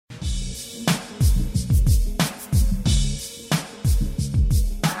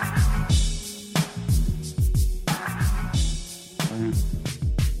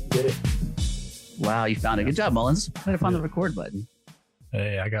Wow, you found it. Good job, Mullins. Try to find the record button.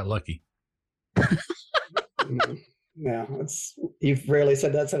 Hey, I got lucky. Yeah, you've rarely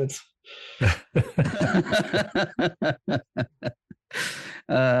said that sentence.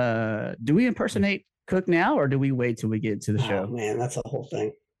 Do we impersonate Cook now, or do we wait till we get to the show? Oh man, that's a whole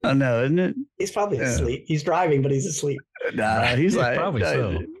thing. Oh no, isn't it? He's probably asleep. He's driving, but he's asleep. Nah, he's like probably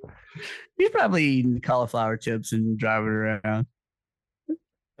so. He's probably eating cauliflower chips and driving around.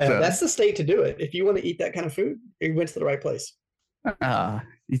 That's the state to do it. If you want to eat that kind of food, you went to the right place.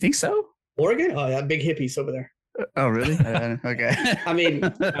 You think so? Oregon? Oh yeah, big hippies over there. Oh really? Okay. I mean,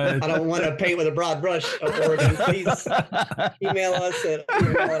 I don't want to paint with a broad brush of Oregon. Please email us at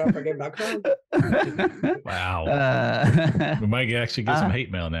email@offergame.com. Wow. We might actually get some hate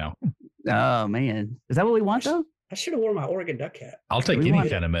mail now. Oh man, is that what we want though? I should have worn my Oregon Duck hat. I'll take any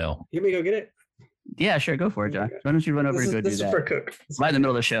kind of mail. You want me to go get it? Yeah, sure. Go for it, John. Why don't you run over and go do that? This is for Cook. Right in the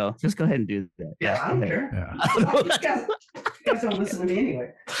middle of the show. Just go ahead and do that. Yeah, I don't care. Yeah. You guys don't listen to me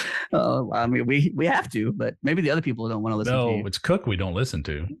anyway. I mean, we have to, but maybe the other people don't want to listen to you. No, it's Cook we don't listen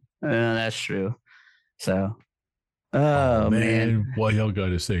to. That's true. So, man. Why y'all got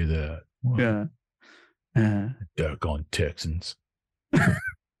to say that? Yeah. Duck on Texans.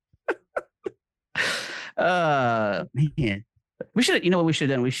 Man. We should, you know what we should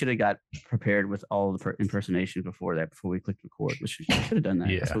have done? We should have got prepared with all the impersonations before we clicked record. We should have done that.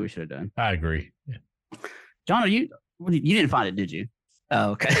 Yeah. That's what we should have done. I agree. Yeah. John, you didn't find it, did you? Oh,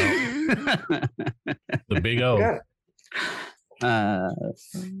 okay. The big O.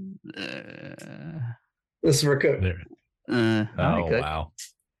 This is for Cook. There. All right, Cook. Wow.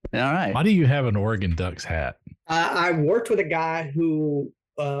 All right. Why do you have an Oregon Ducks hat? I worked with a guy who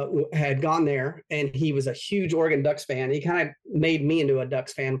had gone there, and he was a huge Oregon Ducks fan. He kind of made me into a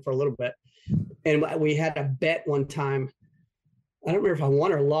Ducks fan for a little bit. And we had a bet one time. I don't remember if I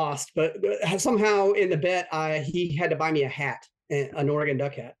won or lost, but somehow in the bet, he had to buy me a hat, an Oregon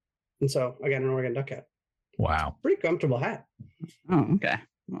Duck hat. And so I got an Oregon Duck hat. Wow. Pretty comfortable hat. Oh, okay.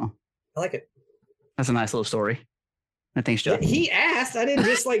 Well, I like it. that's a nice little story. Thanks, Joe. He asked. I didn't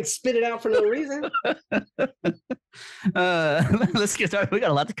just spit it out for no reason. Let's get started. We got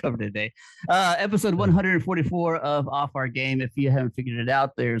a lot to cover today. Episode 144 of Off Our Game. If you haven't figured it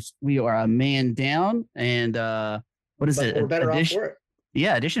out, we are a man down, and what is it? We're better off for it.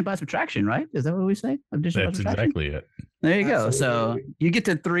 Yeah, addition by subtraction, right? Is that what we say? Addition That's by subtraction? exactly it. There you go. Absolutely. So you get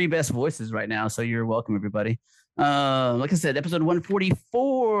the three best voices right now. So you're welcome, everybody. Like I said, episode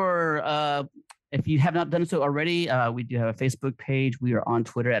 144. If you have not done so already, we do have a Facebook page. We are on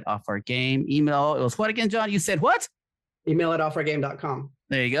Twitter at Off Our Game. Email. It was what again, John? You said what? Email@offergame.com.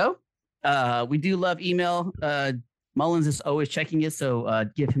 There you go. We do love email. Mullins is always checking it. So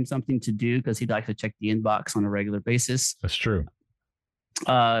give him something to do because he likes to check the inbox on a regular basis. That's true.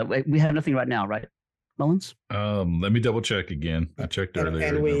 We have nothing right now, right, Mullins? Let me double check again. I checked earlier.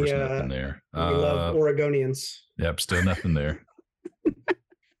 And There we, was nothing there. We love Oregonians. Yep, still nothing there.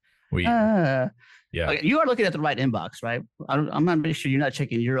 Yeah. Okay, you are looking at the right inbox, right? I'm not really sure you're not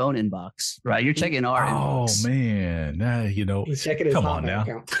checking your own inbox, right? You're checking our inbox. Oh man, He's checking his come on Hotmail now.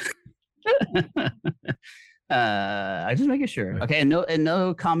 account. I just making sure. Okay, and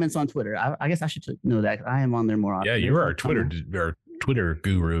no comments on Twitter. I guess I should know that. I am on there more often. Yeah, you're our Twitter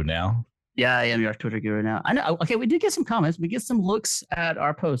guru now. Yeah, I am your Twitter guru now. I know. Okay, we did get some comments. We get some looks at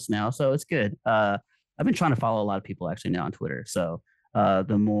our posts now, so it's good. I've been trying to follow a lot of people actually now on Twitter. So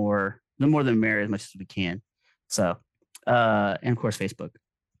the more the merrier, as much as we can. So and of course Facebook.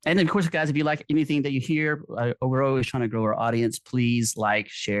 And then of course, guys, if you like anything that you hear, we're always trying to grow our audience. Please like,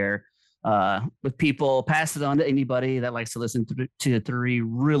 share with people, pass it on to anybody that likes to listen to three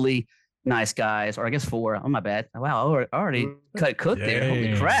really nice guys, or I guess four. Oh, my bad. Wow, I already cut Cook there.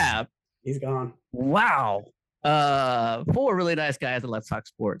 Holy crap. He's gone. Wow. Four really nice guys at Let's Talk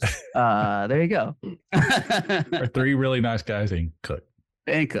Sports. There you go. Or three really nice guys and Cook.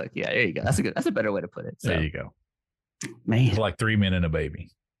 And Cook. Yeah, there you go. That's a better way to put it. So, There you go. man. It's like 3 men and a baby.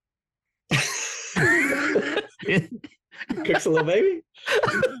 Cook's a little baby.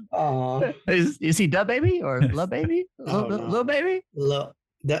 Aw. Is he Dub Baby or Love Baby? Oh, no. Lil Baby?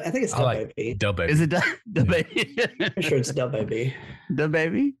 I think it's I Dub like Baby. Dub Baby. Is it Dub Baby? I'm sure it's Dub Baby. Dub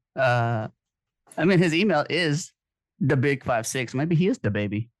Baby? I mean, his email is the big 56. Maybe he is the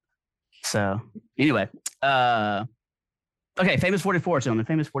baby. So anyway, okay, famous 44, gentlemen.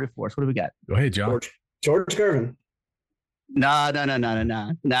 Famous 44. So what do we got? Go ahead, John. George Gervin. No.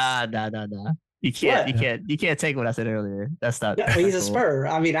 You can't. What? You can't take what I said earlier. That's not. No, he's a Spur.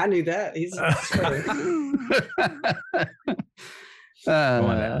 I mean, I knew that. He's a Spur.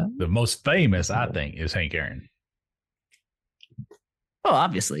 The most famous, I think, is Hank Aaron. Oh,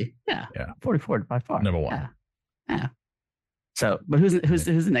 obviously. Yeah. Yeah. 44 by far. Number one. Yeah. Yeah. So, but who's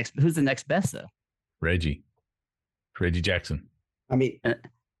the next best though? Reggie Jackson. I mean,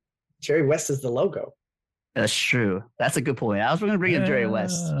 Jerry West is the logo. That's true. That's a good point. I was going to bring in Jerry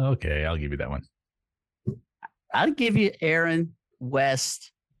West. Okay, I'll give you that one. I'd give you Aaron,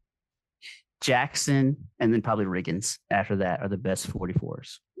 West, Jackson, and then probably Riggins after that are the best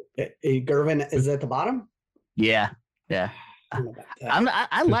 44s. Gervin is at the bottom? Yeah.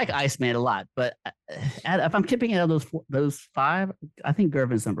 I like Iceman a lot, but if I'm keeping out of those five, I think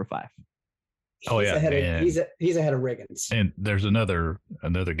Gervin's number 5. Oh yeah, he's ahead of Riggins. And there's another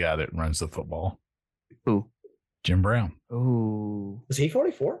guy that runs the football. Who? Jim Brown. Oh, was he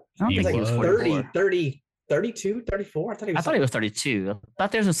 44? I don't think he was 30, 32, 34. I thought he was 32. I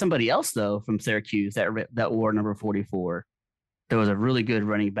thought there was somebody else though from Syracuse that wore number 44. There was a really good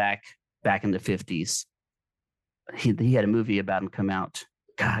running back in the 50s. He had a movie about him come out.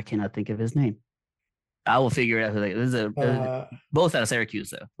 God, I cannot think of his name. I will figure it out. This is both out of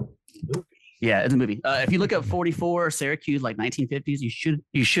Syracuse though. Yeah, it's a movie. If you look up 44 Syracuse, like 1950s,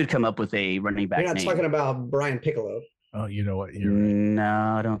 you should come up with a running back. You're not talking about Brian Piccolo. Oh, you know what? You're right.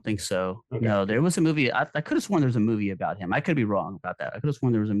 No, I don't think so. Okay. No, there was a movie. I could have sworn there was a movie about him. I could be wrong about that. I could have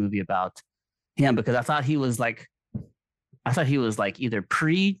sworn there was a movie about him because I thought he was like either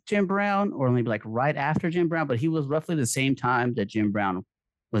pre Jim Brown or maybe like right after Jim Brown, but he was roughly the same time that Jim Brown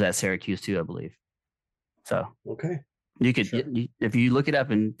was at Syracuse too, I believe. So okay. You could, if you look it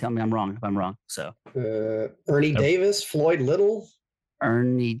up and tell me I'm wrong if I'm wrong. So Ernie Davis, Floyd Little.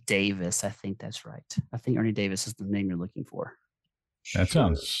 Ernie Davis, I think that's right. I think Ernie Davis is the name you're looking for. That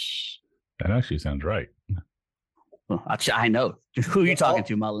actually sounds right. Well, I know. Who are you talking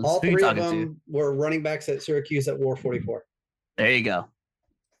to, Mullins? All Who three of them were running backs at Syracuse that wore 44. There you go.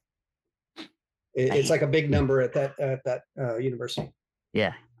 It's like a big number at that university.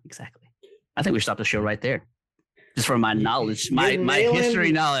 Yeah, exactly. I think we should stop the show right there. Just from my knowledge, my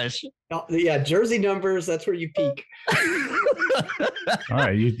history knowledge. Yeah, jersey numbers, that's where you peak. All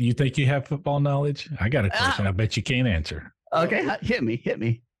right, you think you have football knowledge? I got a question I bet you can't answer. Okay, hit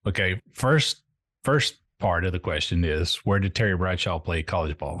me. Okay, first part of the question is, where did Terry Bradshaw play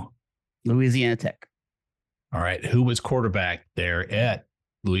college ball? Louisiana Tech. All right, who was quarterback there at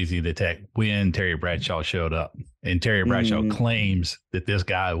Louisiana Tech when Terry Bradshaw showed up? And Terry Bradshaw claims that this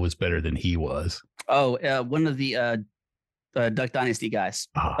guy was better than he was. Oh, one of the Duck Dynasty guys,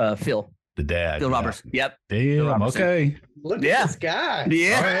 Phil. The dad. Phil Robertson. Yep. Damn, okay. Look at this guy.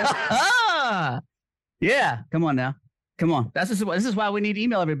 Yeah. Yeah. Come on now. Come on. This is why we need to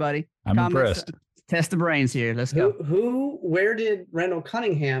email everybody. I'm impressed. Test the brains here. Let's go. Where did Randall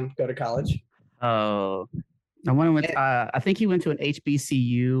Cunningham go to college? Oh, I think he went to an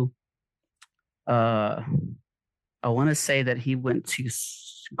HBCU. I want to say that he went to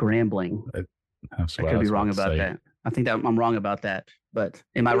Grambling. I could be wrong about that. I think that I'm wrong about that. But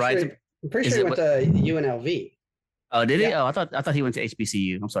am I right? I'm pretty sure he went to UNLV. Oh, did he? Oh, I thought he went to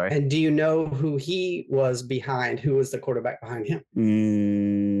HBCU. I'm sorry. And do you know who he was behind? Who was the quarterback behind him?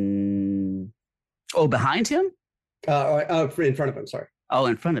 Oh, behind him? In front of him. Sorry. Oh,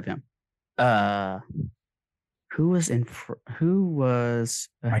 in front of him. Who was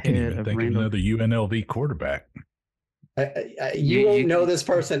I can't even think of another UNLV quarterback. You won't know this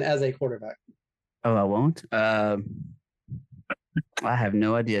person as a quarterback. Oh, I won't. I have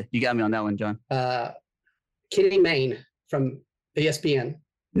no idea. You got me on that one, John. Kenny Mayne from ESPN.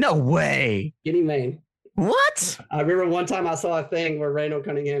 No way. Kenny Mayne. What? I remember one time I saw a thing where Randall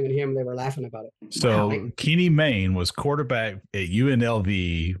Cunningham and him, they were laughing about it. So Kenny Mayne was quarterback at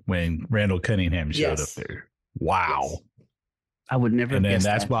UNLV when Randall Cunningham showed up there. Wow. Yes. I would never. And then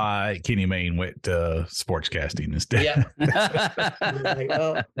that's why Kenny Mayne went to sportscasting instead. Yeah.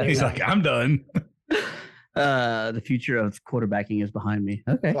 He's like, I'm done. The future of quarterbacking is behind me.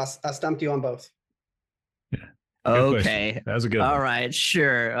 Okay. Well, I stumped you on both. Yeah. Okay. That was a good All one. right.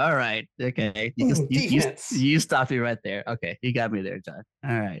 Sure. All right. Okay. You stopped me right there. Okay. You got me there, John.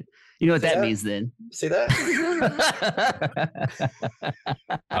 All right. You know what that means then. See that?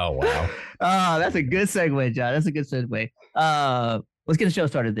 Oh, wow. Oh, that's a good segue, John. That's a good segue. Let's get the show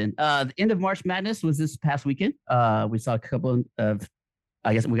started then. The end of March Madness was this past weekend. We saw a couple of,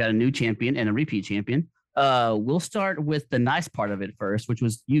 I guess we got a new champion and a repeat champion. We'll start with the nice part of it first, which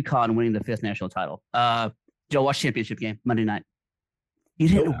was UConn winning the 5th national title. Joe, watch championship game Monday night. You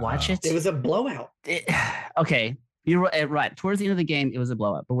didn't watch it? It was a blowout. Okay. You're right. Towards the end of the game, it was a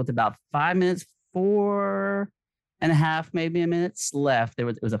blowout. But with about 5 minutes, 4.5 maybe minutes left, it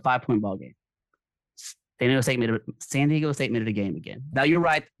was a 5-point ball game. San Diego State made it a game again. Now you're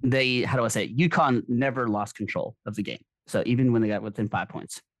right. UConn never lost control of the game. So even when they got within 5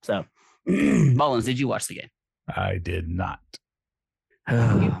 points. So, Mullins, did you watch the game? I did not.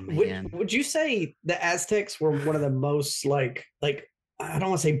 Oh, man. Would you say the Aztecs were one of the most like I don't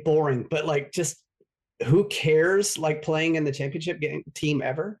want to say boring, but like just who cares like playing in the championship game team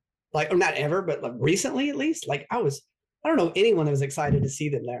ever? Like, or not ever, but like recently at least. Like I don't know anyone that was excited to see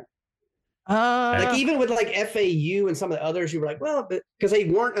them there. Like even with like FAU and some of the others, you were like, well, because they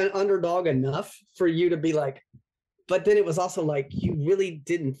weren't an underdog enough for you to be like. But then it was also like you really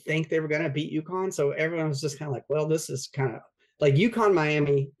didn't think they were going to beat UConn, so everyone was just kind of like, well, this is kind of like UConn,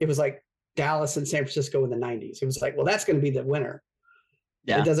 Miami. It was like Dallas and San Francisco in the 90s. It was like, well, that's going to be the winner.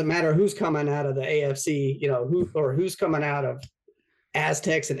 Yeah. It doesn't matter who's coming out of the AFC, who's coming out of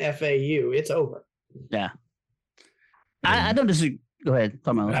Aztecs and FAU. It's over. Yeah. I don't disagree. Go ahead.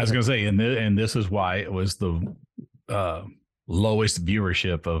 I was going to say, and this is why it was the lowest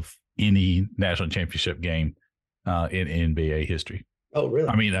viewership of any national championship game in NBA history. Oh, really?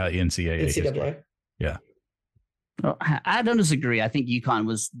 I mean, NCAA. NCAA. Yeah. Well, I don't disagree. I think UConn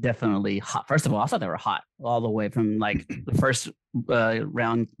was definitely hot. First of all, I thought they were hot all the way from like the first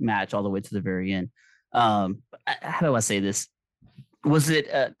round match all the way to the very end. How do I say this? Was it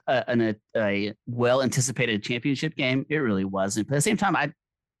a well anticipated championship game? It really wasn't. But at the same time, I'm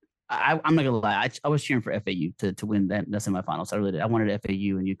not gonna lie. I was cheering for FAU to win that semifinals. I really did. I wanted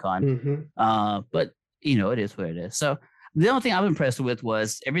FAU and UConn. Mm-hmm. But it is what it is. So the only thing I'm impressed with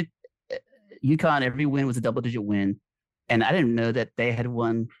was UConn, every win was a double-digit win, and I didn't know that they had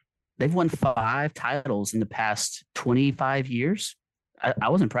won. They've won 5 titles in the past 25 years. I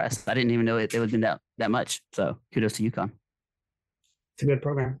was impressed. I didn't even know it would have been that much. So kudos to UConn. It's a good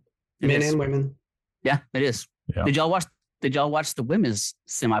program, men and women. Yeah, it is. Yeah. Did y'all watch the women's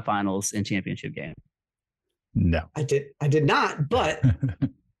semifinals and championship game? No, I did not. But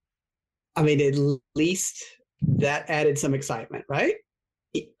I mean, at least that added some excitement, right?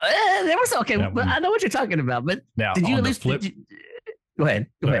 There was okay, but I know what you're talking about. But now, did you at least flip? Go ahead.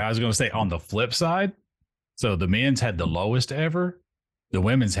 I was going to say on the flip side. So the men's had the lowest ever. The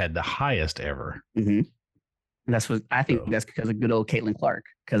women's had the highest ever. Mm-hmm. And that's what I think. That's because of good old Caitlin Clark.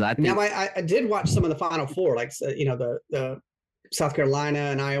 Because I think now I did watch some of the Final Four, like the South Carolina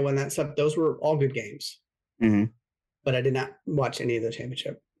and Iowa and that stuff. Those were all good games. Mm-hmm. But I did not watch any of the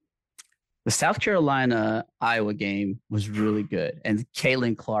championship. The South Carolina Iowa game was really good, and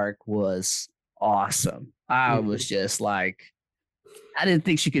Caitlin Clark was awesome. I was just like, I didn't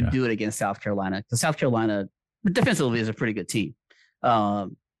think she could do it against South Carolina because South Carolina defensively is a pretty good team,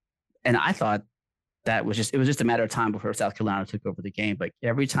 and I thought it was just a matter of time before South Carolina took over the game. But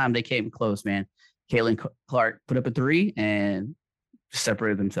every time they came close, man, Caitlin Clark put up a 3 and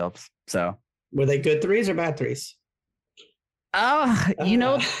separated themselves. So were they good threes or bad threes?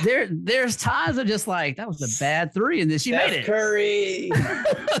 There's times of just like that was a bad 3, and then she made it. Curry.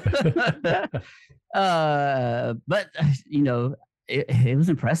 But it was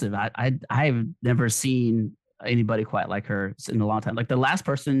impressive. I've never seen anybody quite like her in a long time. Like the last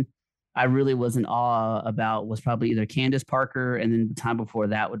person I really was in awe about was probably either Candace Parker, and then the time before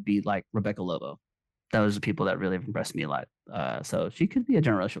that would be like Rebecca Lobo. Those are people that really impressed me a lot. So she could be a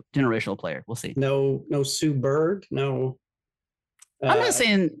generational player. We'll see. No Sue Bird. No. I'm not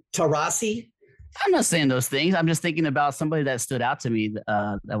saying Taurasi. I'm not saying those things. I'm just thinking about somebody that stood out to me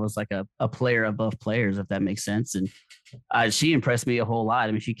that was like a player above players, if that makes sense. And she impressed me a whole lot.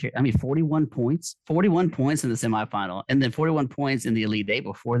 I mean, 41 points in the semifinal, and then 41 points in the Elite Eight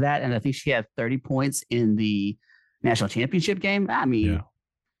before that. And I think she had 30 points in the national championship game. I mean,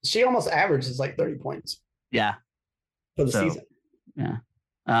 she almost averages like 30 points. Yeah. For the season. Yeah.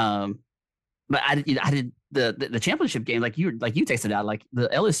 But I did the championship game, like you texted out, like the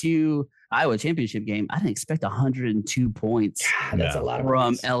LSU Iowa championship game. I didn't expect 102 points. God, that's a lot of from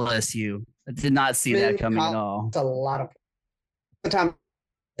points. LSU. I did not see that coming at all. It's a lot of the time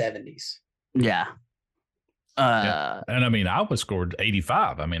 70s. Yeah. And I mean, Iowa scored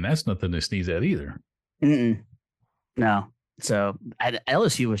 85. I mean, that's nothing to sneeze at either. No. So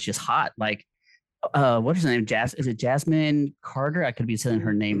LSU was just hot. Like, what is her name? Is it Jasmine Carter? I could be saying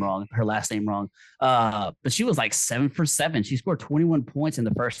her name wrong, her last name wrong. But she was like 7 for 7. She scored 21 points in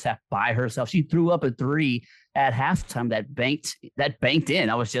the first half by herself. She threw up a 3 at halftime that banked in.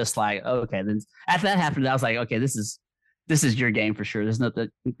 I was just like, okay. Then after that happened, I was like, okay, this is your game for sure.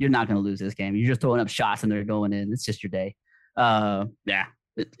 You're not going to lose this game. You're just throwing up shots and they're going in. It's just your day.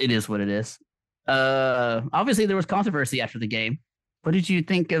 It is what it is. Obviously there was controversy after the game. What did you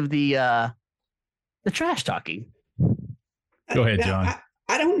think of the trash talking? Go ahead, John.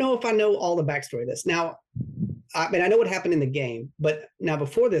 I don't know if I know all the backstory of this. Now, I mean, I know what happened in the game, but now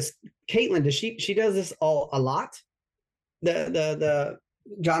before this, Caitlin, she does this a lot? the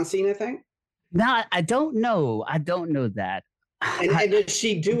John Cena thing? No, I don't know. I don't know that. And does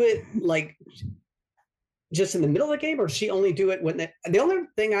she do it like just in the middle of the game, or does she only do it when the only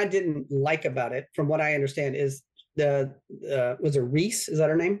thing I didn't like about it, from what I understand, is was it Reese? Is that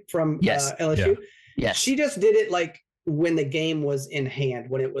her name from Yes. LSU? Yeah. Yes. She just did it like when the game was in hand,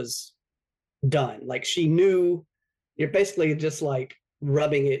 when it was done. Like she knew you're basically just like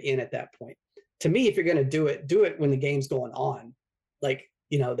rubbing it in at that point. To me, if you're going to do it when the game's going on, like,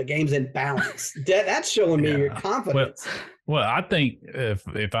 the game's in balance. That's showing me your confidence. Well, I think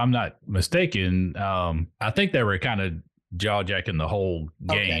if I'm not mistaken, I think they were kind of jaw jacking the whole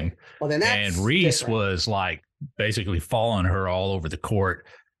game. Okay. Well, then that's and Reese different. was like basically following her all over the court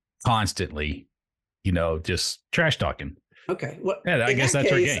constantly, just trash talking. Okay. Well, Yeah, I guess that's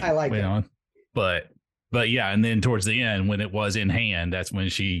her game. I like it. But yeah, and then towards the end, when it was in hand, that's when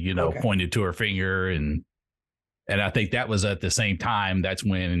she, pointed to her finger, and I think that was at the same time. That's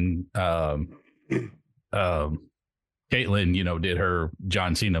when Caitlyn, did her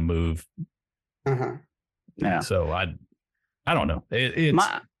John Cena move. Uh-huh. Yeah. So I don't know.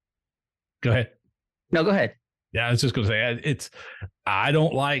 Go ahead. No, go ahead. Yeah, I was just going to say I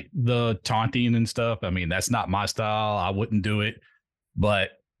don't like the taunting and stuff. I mean, that's not my style. I wouldn't do it,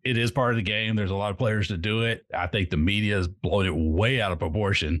 but it is part of the game. There's a lot of players that do it. I think the media has blown it way out of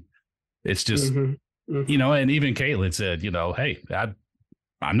proportion. It's just, and even Caitlyn said, hey,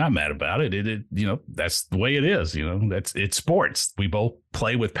 I'm not mad about it. That's the way it is. It's sports. We both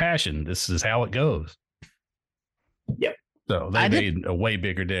play with passion. This is how it goes. Yep. So they made a way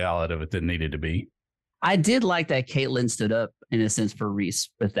bigger deal out of it than needed to be. I did like that Caitlyn stood up in a sense for Reese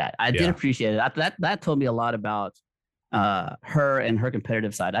with that. I did appreciate it. That told me a lot about her and her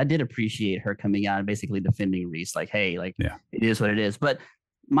competitive side. I did appreciate her coming out and basically defending Reese. Like, hey, it is what it is. But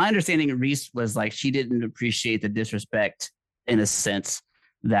my understanding of Reese was like she didn't appreciate the disrespect in a sense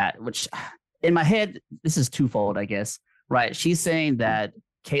which in my head, this is twofold, I guess. Right? She's saying that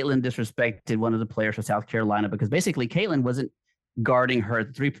Caitlyn disrespected one of the players from South Carolina because basically Caitlyn wasn't guarding her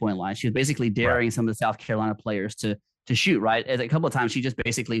at the 3-point line. She was basically daring some of the South Carolina players to shoot, right? And a couple of times she just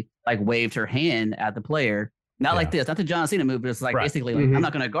basically like waved her hand at the player. Not like this, not the John Cena move, but it's like basically like, I'm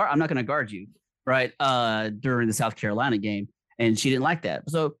not going to guard you, right? During the South Carolina game. And she didn't like that.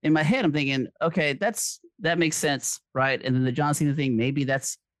 So in my head, I'm thinking, okay, that makes sense, right? And then the John Cena thing, maybe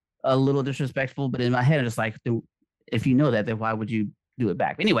that's a little disrespectful, but in my head, I'm just like, if you know that, then why would you do it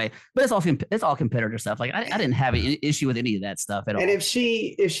back anyway? But it's all competitor stuff. Like I didn't have an issue with any of that stuff at all. And if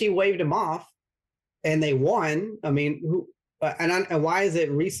she waved him off and they won, I mean, and why is it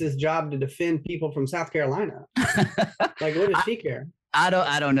Reese's job to defend people from South Carolina? Like, what does she care? I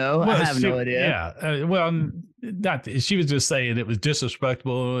don't know. Well, I have no idea. Yeah. She was just saying it was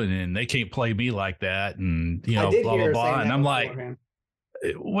disrespectful and they can't play me like that. And, blah, blah, blah. And I'm like,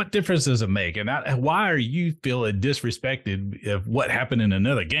 what difference does it make? And why are you feeling disrespected if what happened in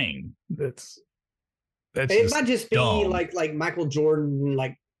another game? That's it might just be dumb. like Michael Jordan,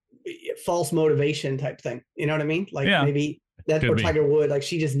 like false motivation type thing. You know what I mean? Like maybe that's where Tiger Woods, like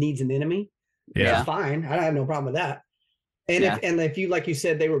she just needs an enemy. Yeah. That's fine. I have no problem with that. And if you, like you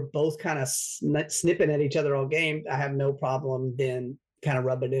said, they were both kind of snipping at each other all game, I have no problem then kind of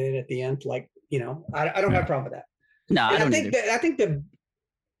rubbing it in at the end. Like, I don't have a problem with that. No, and I think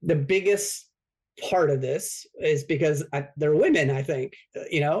the biggest part of this is because they're women, I think,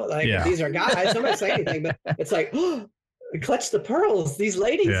 these are guys, somebody say anything, but it's like, oh, clutch the pearls. These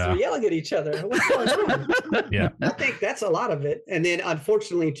ladies are yelling at each other. What's going on? Yeah. I think that's a lot of it. And then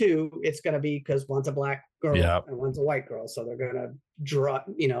unfortunately too, it's going to be because one's a black girl and one's a white girl. So they're going to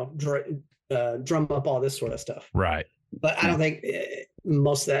drum up all this sort of stuff. Right. But I don't think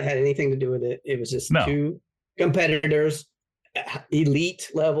most of that had anything to do with it. It was just two competitors, elite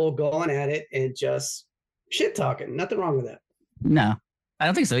level, going at it and just shit talking. Nothing wrong with that. No, I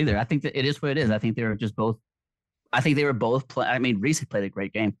don't think so either. I think that it is what it is. I think they were just both. I think they were both playing. I mean, Reese played a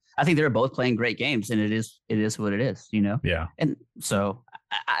great game. I think they were both playing great games, and it is what it is. Yeah. And so,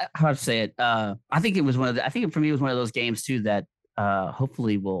 how to say it? I think it was I think for me, it was one of those games too that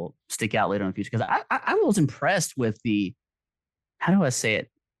hopefully will stick out later in the future because I was impressed with the. How do I say it?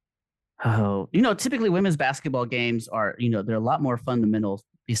 Oh, typically women's basketball games are, they're a lot more fundamentally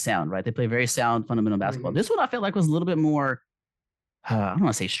sound, right? They play very sound fundamental basketball. Mm-hmm. This one I felt like was a little bit more. I don't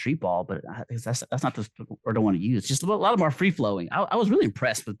want to say street ball, but that's not the word I want to use. Just a lot more free flowing. I was really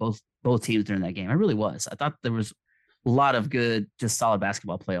impressed with both teams during that game. I really was. I thought there was a lot of good, just solid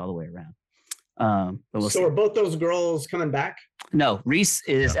basketball play all the way around. But are both those girls coming back? No, Reese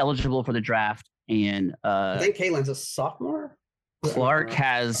is eligible for the draft, and I think Caitlyn's a sophomore. Clark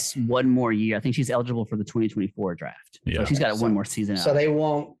has one more year. I think she's eligible for the 2024 draft. Yeah. So she's got one more season out.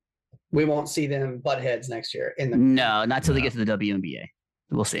 So we won't see them butt heads next year. No, not till they get to the WNBA.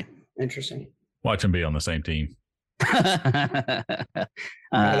 We'll see. Interesting. Watch them be on the same team.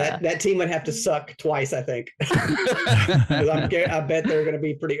 That team would have to suck twice, I think. I bet they're going to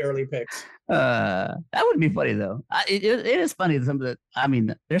be pretty early picks. That would be funny though. It is funny.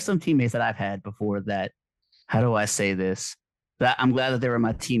 There's some teammates that I've had before that. How do I say this? That I'm glad that they were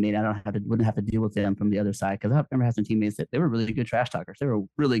my teammate. Wouldn't have to deal with them from the other side, because I remember having some teammates that they were really good trash talkers. They were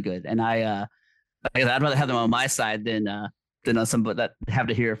really good, and I'd rather have them on my side than on somebody that have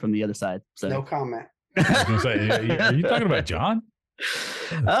to hear from the other side. So no comment. I was gonna say, are you talking about John?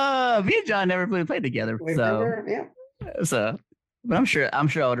 Me and John never really played together. So, but I'm sure I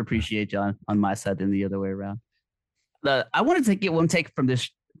would appreciate John on my side than the other way around. I wanted to get one take from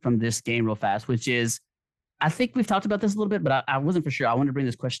this game real fast, which is, I think we've talked about this a little bit, but I wasn't for sure. I wanted to bring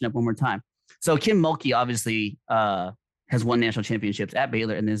this question up one more time. So Kim Mulkey obviously has won national championships at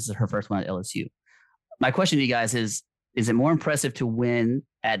Baylor, and this is her first one at LSU. My question to you guys is it more impressive to win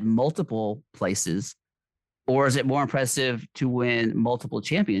at multiple places, or is it more impressive to win multiple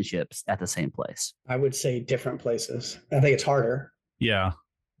championships at the same place? I would say different places. I think it's harder. Yeah.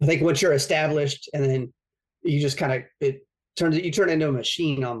 I think once you're established, and then you just you turn into a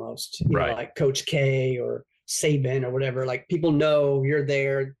machine almost, you know, like Coach K or Saban or whatever. Like, people know you're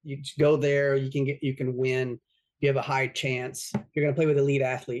there. You go there, you can win. You have a high chance. You're going to play with elite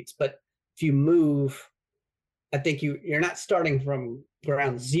athletes. But if you move, I think you're not starting from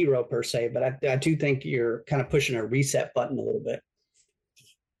ground zero per se, but I do think you're kind of pushing a reset button a little bit.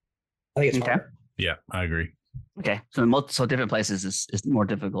 I think it's harder. Yeah, I agree. Okay, so different places is more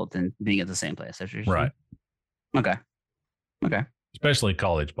difficult than being at the same place. That's what you're saying? Right. Okay. Especially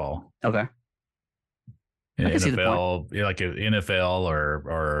college ball. Okay. In I can see the NFL, like NFL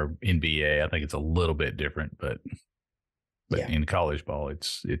or NBA, I think it's a little bit different, but in college ball,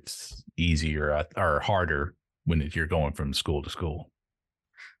 it's easier or harder when you're going from school to school.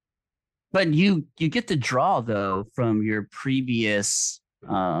 But you get the draw though from your previous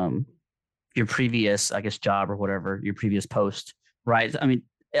I guess job or whatever, your previous post, right? I mean,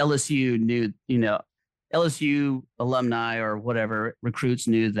 LSU knew, LSU alumni or whatever recruits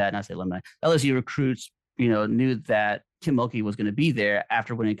knew that, and I say alumni, LSU recruits, knew that Kim Mulkey was going to be there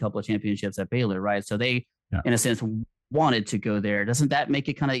after winning a couple of championships at Baylor, right? So they, in a sense, wanted to go there. Doesn't that make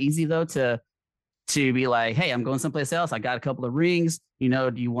it kind of easy though to be like, hey, I'm going someplace else. I got a couple of rings.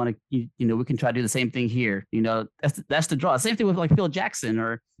 Do you want to, we can try to do the same thing here. That's the draw. Same thing with like Phil Jackson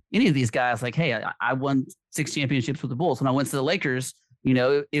or any of these guys. Like, hey, I won 6 championships with the Bulls. When I went to the Lakers,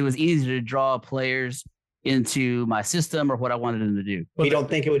 it was easy to draw players into my system or what I wanted them to do. You don't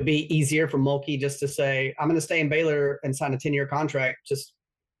think it would be easier for Mulkey just to say, I'm going to stay in Baylor and sign a 10-year contract,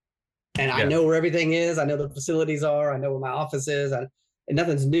 I know where everything is. I know the facilities are. I know where my office is. And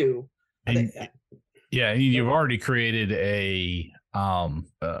nothing's new. You've already created a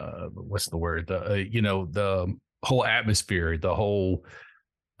what's the word? The whole atmosphere, the whole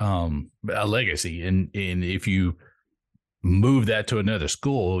a legacy. And if you move that to another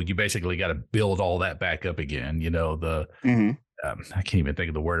school, you basically got to build all that back up again. I can't even think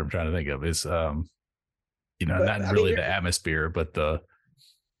of the word I'm trying to think of. Is not really the atmosphere, but the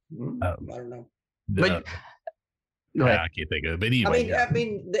I don't know. But go ahead. I can't think of it. But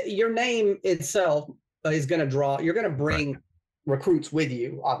anyway, your name itself is going to draw. You're going to bring recruits with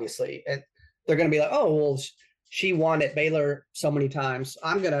you, obviously, and they're going to be like, "Oh, well, she won at Baylor so many times.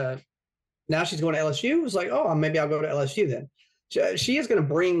 Now she's going to LSU." It's like, "Oh, maybe I'll go to LSU then." She is going to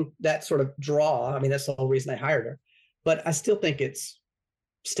bring that sort of draw. I mean, that's the whole reason they hired her. But I still think it's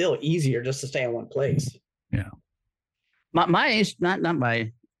still easier just to stay in one place. Yeah. My age,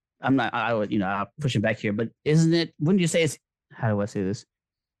 I'm pushing back here, but isn't it, wouldn't you say it's, how do I say this?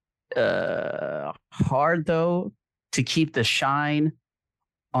 Hard though to keep the shine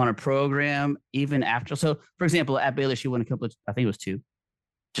on a program even after. So for example, at Baylor, she won a couple of, I think it was 2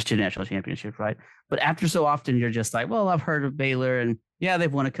 national championships, right? But after so often, you're just like, well, I've heard of Baylor and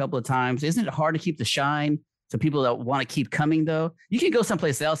they've won a couple of times. Isn't it hard to keep the shine? So people that want to keep coming, though, you can go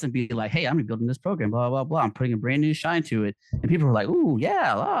someplace else and be like, hey, I'm rebuilding this program, blah, blah, blah. I'm putting a brand new shine to it. And people are like, ooh,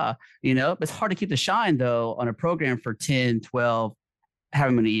 yeah, it's hard to keep the shine, though, on a program for 10, 12,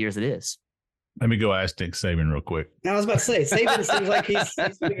 however many years it is. Let me go ask Nick Saban real quick. I was about to say, Saban seems like he's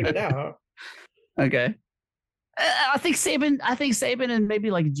figured it out. Okay. I think Saban and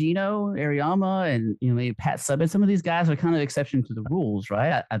maybe like Gino Auriemma and maybe Pat Summitt, some of these guys are kind of exception to the rules,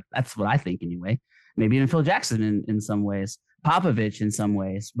 right? That's what I think anyway. Maybe even Phil Jackson in some ways, Popovich in some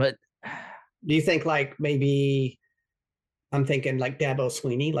ways. But do you think like maybe I'm thinking like Dabo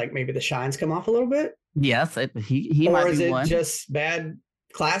Sweeney, like maybe the shine's come off a little bit. Yes, he Or might is be it one. just bad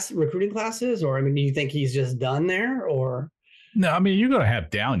recruiting classes? Or I mean, do you think he's just done there? Or No, I mean, you're going to have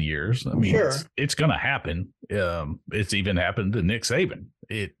down years. I mean, Sure. it's going to happen. It's even happened to Nick Saban.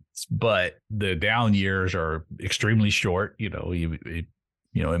 But the down years are extremely short. You know, it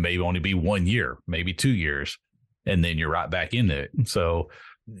may only be 1 year, maybe 2 years, and then you're right back into it. So,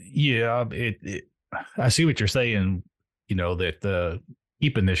 yeah, I see what you're saying. You know, that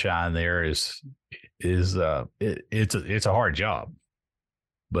keeping the shine there it's a hard job.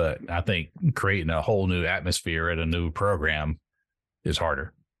 But I think creating a whole new atmosphere at a new program is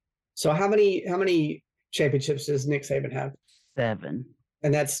harder. so how many championships does Nick Saban have? 7.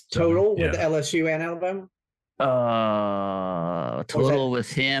 And that's total with yeah. LSU and Alabama? Total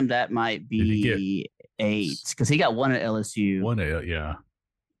with him, that might Did he be 8 because he got 1 at LSU. Yeah.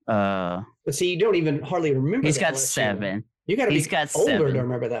 But see, you don't even hardly remember. He's the got LSU. 7. You got to He's be got older 7. to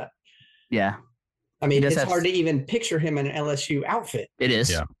remember that. Yeah, I mean, does it's have hard to even picture him in an LSU outfit. it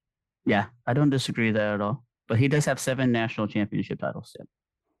is. Yeah. Yeah, I don't disagree with that at all. But he does have 7 national championship titles. Yeah.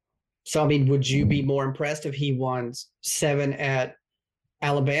 So, I mean, would you be more impressed if he won 7 at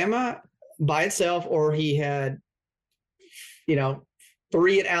Alabama by itself, or he had,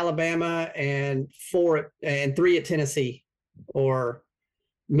 3 at Alabama and 3 at Tennessee, or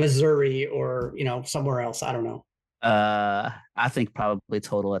Missouri, or somewhere else? I don't know. I think probably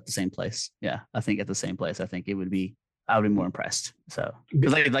total at the same place. Yeah, I think at the same place. I think I would be more impressed. So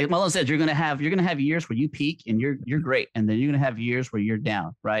because like Mullen said, you're gonna have years where you peak and you're great, and then you're gonna have years where you're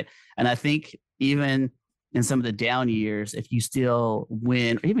down, right? And I think even in some of the down years, if you still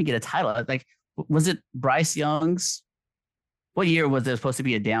win or even get a title, like was it Bryce Young's? What year was there supposed to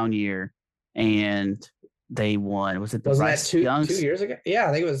be a down year and they won? Was it Wasn't Bryce that 2 Young's? years ago? Yeah,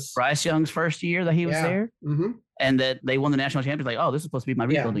 I think it was. Bryce Young's first year that he was Yeah. there, Mm-hmm. and that they won the national championship. Like, oh, this is supposed to be my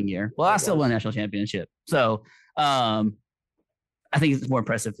Yeah. rebuilding year. Well, I still won a national championship. So, I think it's more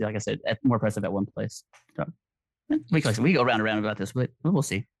impressive. Like I said, more impressive at one place. So, we go round and round about this, but we'll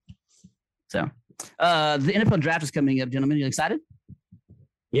see. So, the NFL draft is coming up, gentlemen. You excited?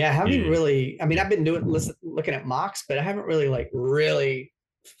 Yeah, I haven't Yeah. really. I mean, I've been looking at mocks, but I haven't really really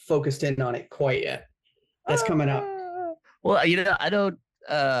focused in on it quite yet. That's coming up. Well, I don't.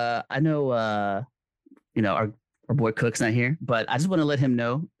 I know. Our boy Cook's not here, but I just want to let him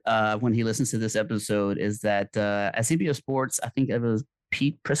know when he listens to this episode is that at CBS Sports, I think it was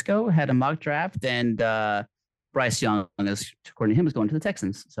Pete Prisco had a mock draft, and Bryce Young, according to him, is going to the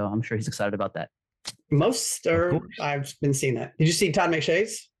Texans. So I'm sure he's excited about that. Most are. I've been seeing that. Did you see Todd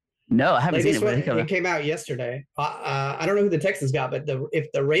McShay's? No, I haven't seen it. It came out yesterday. I don't know who the Texans got, but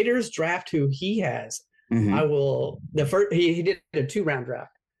if the Raiders draft who he has, Mhm. I will. The first he did a 2-round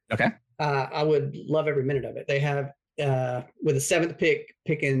draft. Okay. I would love every minute of it. They have with the 7th pick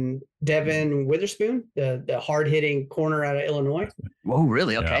picking Devin Witherspoon, the hard hitting corner out of Illinois, Oh,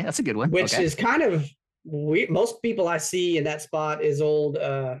 really? Okay, Yeah. that's a good one. which Okay. is kind of weird. Most people I see in that spot is old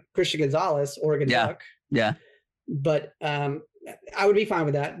Christian Gonzalez, Oregon Yeah. Duck. Yeah. But I would be fine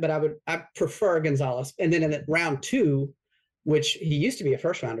with that. But I prefer Gonzalez. And then in round 2, which he used to be a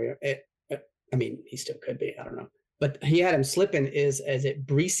first rounder. I mean, he still could be. I don't know. But he had him slipping. Is it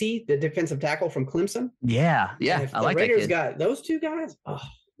Breesy, the defensive tackle from Clemson? Yeah. And Yeah. if I the like that Raiders kid. got those 2 guys. Oh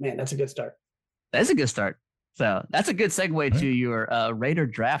man, that's a good start. That's a good start. So that's a good segue to your Raider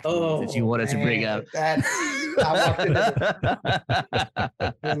draft moves that you wanted to bring up. I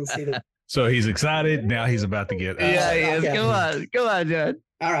didn't see that. So he's excited. Now he's about to get. Yeah, he is. okay. Go on, John.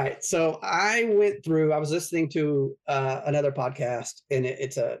 All right. So I was listening to another podcast, and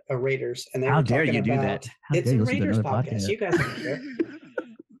it's a Raiders, and they How were dare talking you do about, that? How It's dare a you listen to Raiders another podcast. You guys don't care.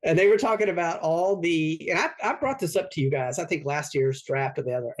 And they were talking about all and I brought this up to you guys, I think last year's draft or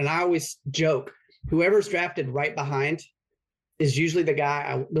the other. And I always joke, whoever's drafted right behind is usually the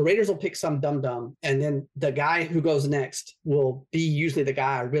guy. The Raiders will pick some dum-dum, and then the guy who goes next will be usually the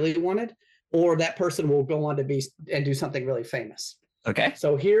guy I really wanted, or that person will go on to be and do something really famous. Okay.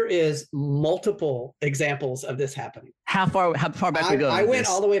 So here is multiple examples of this happening. How far back we go? I with went this?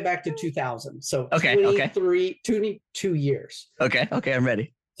 all the way back to 2000. So Okay, 22 years. Okay, I'm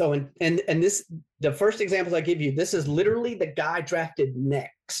ready. So and this, the first examples I give you, this is literally the guy drafted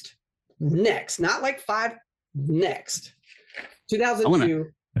next, not like 5 next. 2002.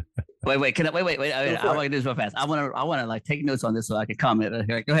 Wait. Can I wait? I for want it. to do this real fast. I want to like take notes on this so I can comment.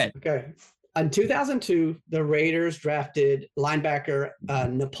 Okay, go ahead. Okay. In 2002, the Raiders drafted linebacker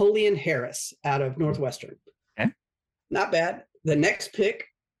Napoleon Harris out of Northwestern. Okay. Not bad. The next pick,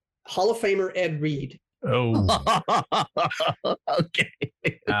 Hall of Famer Ed Reed Oh, Okay.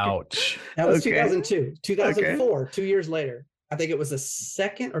 ouch. That was Okay. 2002. 2004, 2 years later. I think it was the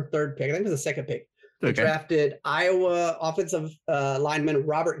second or third pick. I think it was the second pick. They Okay. drafted Iowa offensive lineman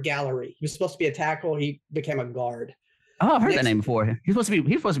Robert Gallery. He was supposed to be a tackle. He became a guard. Oh, I've heard that Next- name before. He's supposed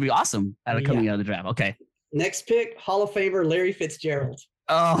to be awesome out of coming out of the draft. Okay. Next pick, Hall of Famer Larry Fitzgerald.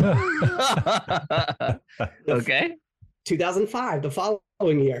 Oh. Okay. 2005, the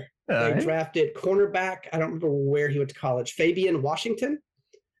following year, All they right. drafted cornerback. I don't remember where he went to college. Fabian Washington.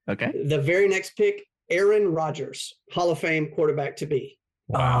 Okay. The very next pick, Aaron Rodgers, Hall of Fame quarterback to be.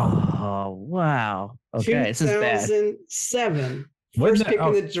 Wow. Oh, wow. Okay. This is bad. 2007, Wasn't first that- pick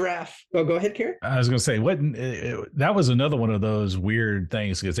oh, in the draft. Oh, go ahead, Karen. I was going to say, that was another one of those weird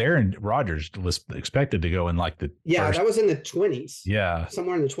things because Aaron Rodgers was expected to go in like the Yeah, first, that was in the 20s. yeah,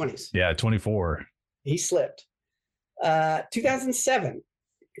 Somewhere in the 20s. yeah, 24. He slipped. 2007.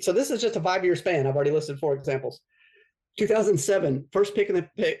 So this is just a 5-year span. I've already listed 4 examples. 2007, first pick in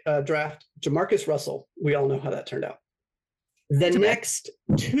the draft, Jamarcus Russell. We all know how that turned out. The Too bad. next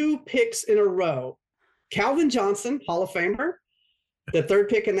 2 picks in a row, Calvin Johnson, Hall of Famer. The third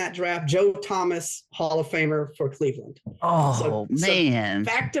pick in that draft, Joe Thomas, Hall of Famer for Cleveland. Oh, So man.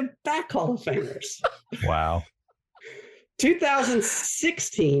 Back-to-back Hall of Famers. Wow.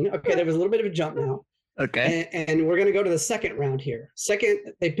 2016, okay, there was a little bit of a jump now. Okay. And we're going to go to the second round here. Second,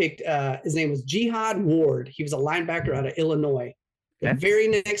 they picked, his name was Jihad Ward. He was a linebacker out of Illinois. The Okay. very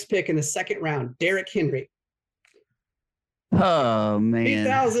next pick in the second round, Derrick Henry. Oh, man.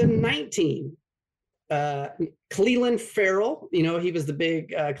 2019, Cleveland Farrell. You know, he was the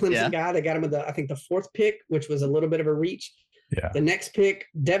big Clemson Yeah. guy. They got him with I think the 4th pick, which was a little bit of a reach. Yeah. The next pick,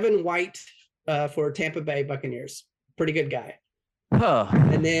 Devin White for Tampa Bay Buccaneers. Pretty good guy. Oh,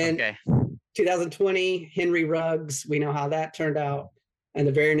 And then okay. 2020, Henry Ruggs. We know how that turned out. And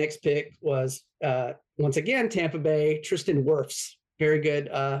the very next pick was once again Tampa Bay, Tristan Wirfs. Very good.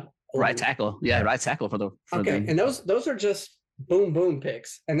 Right lineman. tackle. Yeah, right tackle for the. Okay, and those are just boom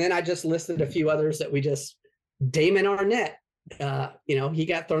picks. And then I just listed a few others that we just. Damon Arnett. You know, he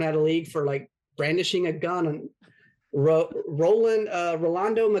got thrown out of the league for like brandishing a gun. And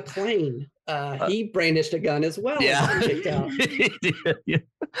Rolando McClain. He brandished a gun as well. Yeah. And kicked out. Yeah.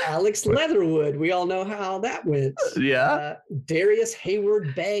 Alex Leatherwood. We all know how that went. Yeah. Darius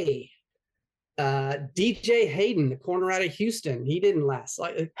Hayward Bay. DJ Hayden, the corner out of Houston. He didn't last.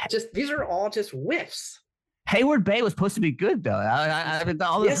 Like just these are all just whiffs. Hayward Bay was supposed to be good though. I mean,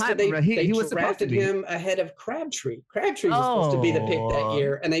 all the Yes, hype. but they He was supposed to drafted be. him ahead of Crabtree. Crabtree was supposed to be the pick that Oh.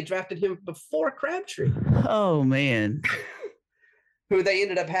 year, and they drafted him before Crabtree, Oh man. who they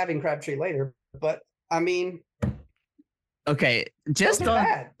ended up having Crabtree later. But I mean, Okay, those just are on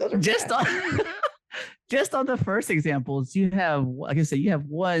bad. Those are just bad. on just on the first examples, you have, like I said, you have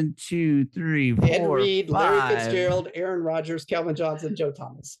 1, 2, 3, 4, Ed Reed, Larry 5, Fitzgerald, Aaron Rodgers, Calvin Johnson, Joe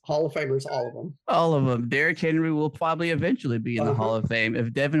Thomas, Hall of Famers, all of them. all of them. Derrick Henry will probably eventually be in the Hall of Fame.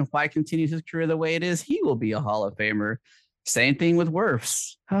 If Devin White continues his career the way it is, he will be a Hall of Famer. Same thing with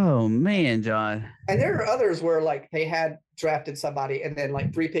Wirfs. Oh man, John. And there are others where like they had drafted somebody, and then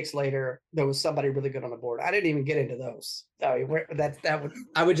like 3 picks later, there was somebody really good on the board. I didn't even get into those. I mean,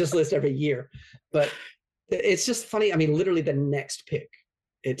 I would just list every year, but it's just funny. I mean, literally the next pick,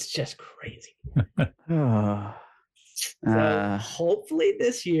 it's just crazy. Oh. So hopefully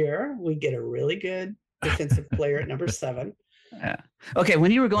this year we get a really good defensive player at number 7. Yeah. Okay.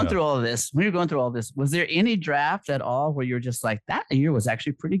 When you were going Yeah. through all of this, was there any draft at all where you were just like, that year was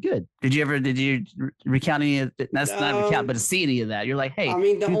actually pretty good? Did you recount any of it? That's not recount, but to see any of that? You're like, hey, I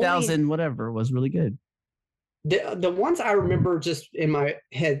mean, the 2000 whatever was really good. The ones I remember just in my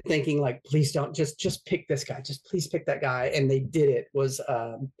head thinking like, please don't just pick this guy, just please pick that guy, and they did it was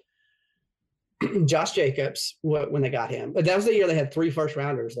Josh Jacobs when they got him. But that was the year they had 3 first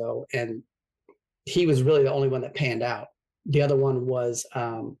rounders though, and he was really the only one that panned out. The other one was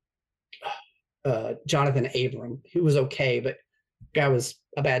Jonathan Abram, who was okay, but guy was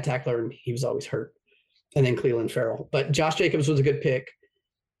a bad tackler and he was always hurt. And then Cleveland Farrell. But Josh Jacobs was a good pick.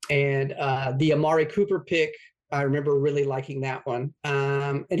 And the Amari Cooper pick, I remember really liking that one.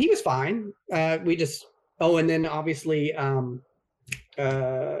 And he was fine. And then obviously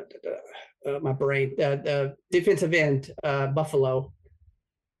my brain, the defensive end, Buffalo.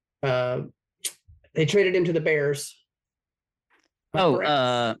 They traded him to the Bears.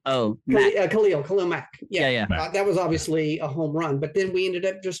 Matt. Khalil Mack. Yeah. That was obviously a home run, but then we ended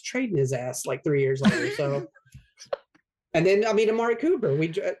up just trading his ass like 3 years later. So, and then I mean Amari Cooper,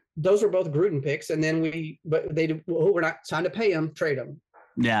 those are both Gruden picks, and then we're not trying to pay him, trade him.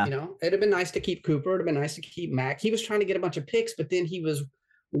 Yeah. You know, it'd have been nice to keep Cooper. It'd have been nice to keep Mack. He was trying to get a bunch of picks, but then he was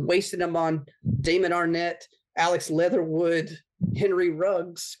wasting them on Damon Arnett, Alex Leatherwood, Henry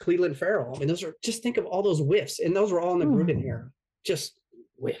Ruggs, Cleveland Farrell. I mean, those are, just think of all those whiffs, and those were all in the Gruden era. Just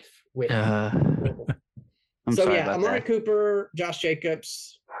whiff. Sorry yeah, about Amari that. Cooper, Josh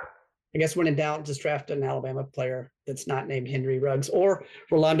Jacobs. I guess when in doubt, just draft an Alabama player that's not named Henry Ruggs or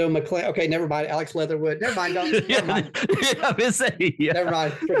Rolando McClain. Okay, never mind. Alex Leatherwood. Never mind. Never mind. I've been saying, yeah. Never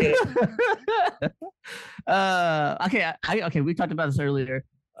mind. Forget it. Okay. We talked about this earlier.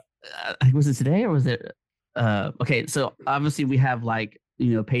 Was it today or was it? Okay, so obviously we have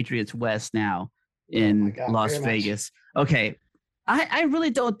Patriots West now in Las Vegas. Okay, I really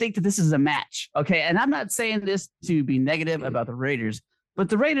don't think that this is a match. Okay, and I'm not saying this to be negative about the Raiders, but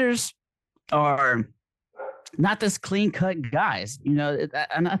the Raiders are not this clean cut guys,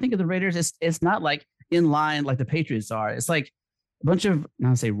 and I think of the Raiders, it's not like in line like the Patriots are. It's like a bunch of, not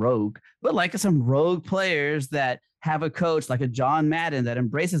to say rogue, but like some rogue players that have a coach like a John Madden that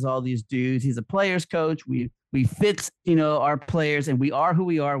embraces all these dudes. He's a players coach. We fit, our players, and we are who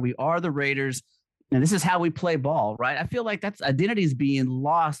we are. We are the Raiders, and this is how we play ball, right? I feel like that's identity is being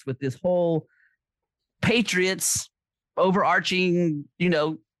lost with this whole Patriots overarching,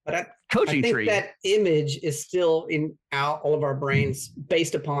 But coaching I think tree. that image is still in all of our brains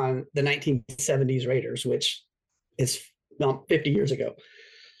based upon the 1970s Raiders, which is 50 years ago.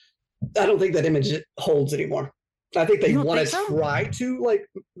 I don't think that image holds anymore. I think they want to try to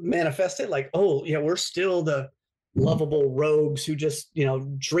manifest it we're still the lovable rogues who just,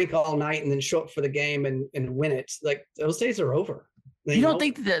 drink all night and then show up for the game and win it. Like, those days are over. You don't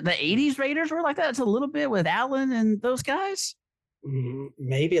think the 80s Raiders were like that? It's a little bit with Allen and those guys?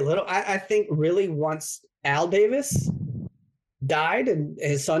 Maybe a little. I think really once Al Davis died and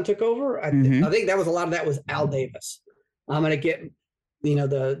his son took over, I think that was a lot of that was Al Davis. I'm going to get,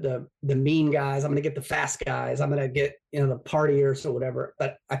 the mean guys. I'm going to get the fast guys. I'm going to get, the partiers or whatever.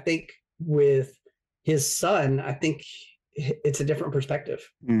 But I think with his son, I think it's a different perspective.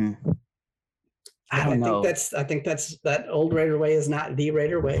 I don't know. I think that's that old Raider way is not the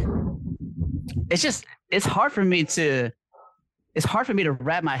Raider way. It's hard for me to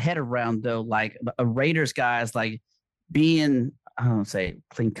wrap my head around, though, like a Raiders guys like being, I don't say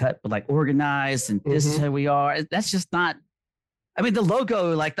clean cut, but like organized, and this is how we are. That's just not. I mean, the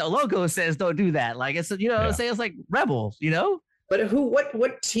logo says don't do that. Like it's say it's like rebels, But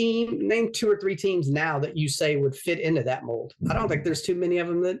what team? Name 2 or 3 teams now that you say would fit into that mold. I don't think there's too many of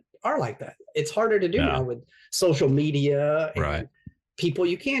them that are like that. It's harder to do now with social media and people.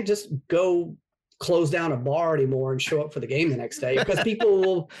 You can't just go close down a bar anymore and show up for the game the next day, because people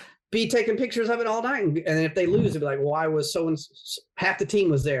will be taking pictures of it all night. And if they lose, they'll be like, why was so and half the team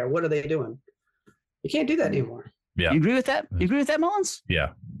was there? What are they doing? You can't do that anymore. Yeah. You agree with that? You agree with that, Mullins? Yeah,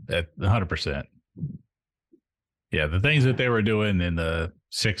 100%. Yeah, the things that they were doing in the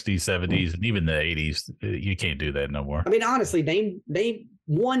 60s, 70s, and even the 80s, you can't do that no more. I mean, honestly, name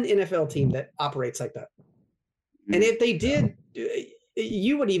one NFL team that operates like that. And if they did,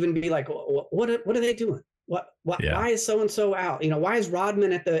 you would even be like, what are they doing? Why is so-and-so out? Why is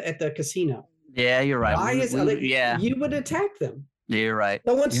Rodman at the casino? Yeah, you're right. Why you would attack them. Yeah, you're right.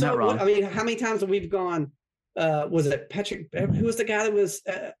 No one's so wrong. I mean, how many times have we gone? Was it Patrick? Who was the guy that was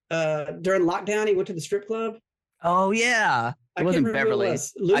during lockdown? He went to the strip club. Oh yeah, it wasn't Beverly.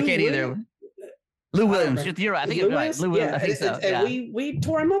 I can't either. Lou Williams. You're right. I think it's right. Lou Williams. I think so. And we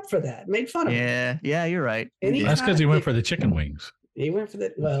tore him up for that. Made fun of him. Yeah, you're right. That's because he went for the chicken wings. He went for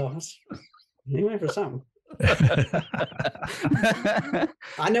that. Well, he went for something.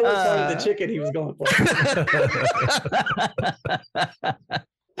 I know what part of the chicken he was going for.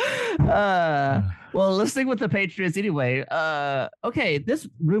 Well, let's stick with the Patriots anyway. Okay, this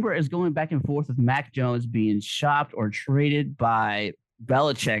rumor is going back and forth with Mac Jones being shopped or traded by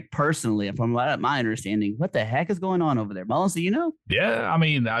Belichick personally. From my understanding, what the heck is going on over there, Mullins? Do you know? Yeah, I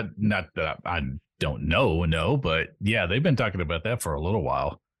mean, not that I don't know, but yeah, they've been talking about that for a little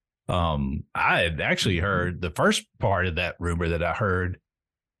while. I had actually heard the first part of that rumor that I heard a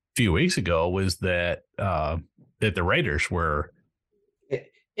few weeks ago was that that the Raiders were.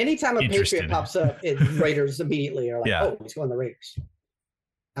 Anytime a Patriot pops up, Raiders immediately are like, oh, he's going to the Raiders.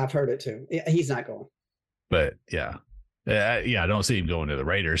 I've heard it too. He's not going. But I don't see him going to the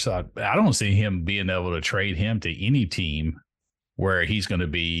Raiders. So I don't see him being able to trade him to any team where he's going to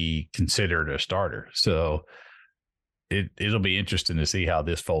be considered a starter. So it'll be interesting to see how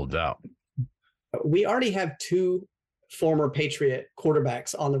this folds out. We already have 2 former Patriot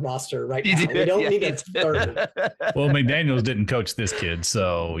quarterbacks on the roster right now. We don't need a third. Well, McDaniels didn't coach this kid,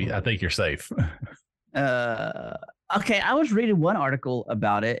 so I think you're safe. Okay, I was reading one article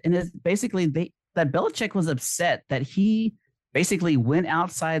about it, and it's basically that Belichick was upset that he basically went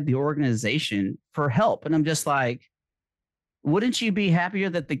outside the organization for help. And I'm just like, wouldn't you be happier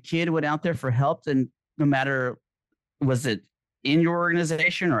that the kid went out there for help than no matter was it in your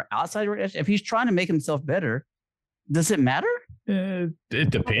organization or outside your organization? If he's trying to make himself better, does it matter? It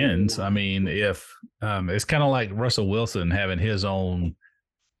depends. I mean, if it's kind of like Russell Wilson having his own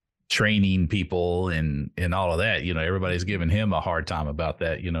training people and all of that, everybody's giving him a hard time about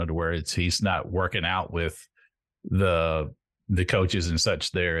that, to where he's not working out with the coaches and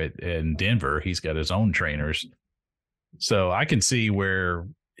such there in Denver. He's got his own trainers. So I can see where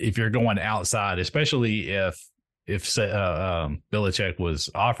if you're going outside, especially if Belichick was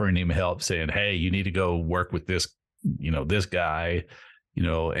offering him help, saying, hey, you need to go work with this, this guy,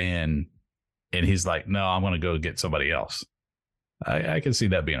 and he's like, no, I'm going to go get somebody else. I can see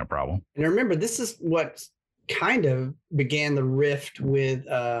that being a problem. And remember, this is what kind of began the rift with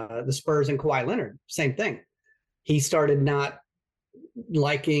the Spurs and Kawhi Leonard. Same thing. He started not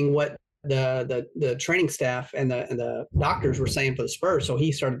liking what the training staff and the doctors were saying for the Spurs, so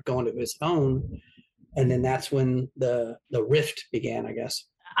he started going to his own, and then that's when the rift began, I guess.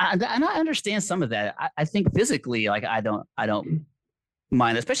 And I understand some of that. I think physically, like I don't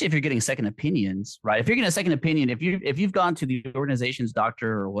mind, especially if you're getting second opinions, right? If you're getting a second opinion, if you've gone to the organization's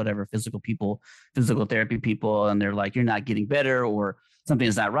doctor or whatever, physical therapy people, and they're like, you're not getting better or something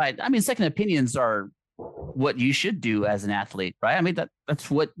is not right. I mean, second opinions are what you should do as an athlete, right? I mean, that's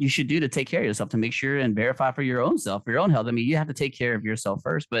what you should do to take care of yourself, to make sure and verify for your own self, for your own health. I mean, you have to take care of yourself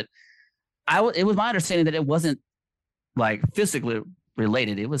first. But it was my understanding that it wasn't like physically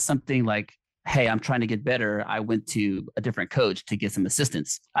related. It was something like, hey, I'm trying to get better. I went to a different coach to get some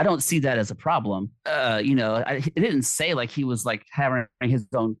assistance. I don't see that as a problem. It didn't say like he was like having his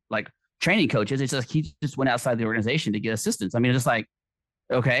own like training coaches. It's just he just went outside the organization to get assistance. I mean, it's just like,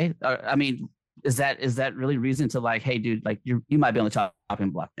 okay. I mean, is that really reason to like, hey, dude, like you might be on the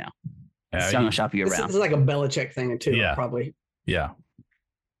chopping block now. So I'm gonna shop you around. This is like a Belichick thing too, yeah. Probably. Yeah.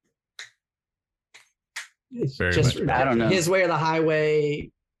 It's just, I don't know. His way or the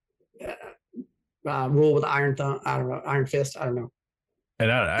highway. Rule with iron thumb. I don't know. Iron fist. I don't know.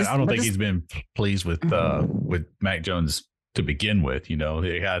 And I don't think he's been pleased with Mac Jones to begin with. He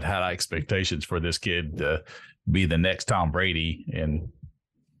had expectations for this kid to be the next Tom Brady, and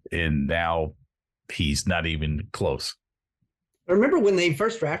now he's not even close. I remember when they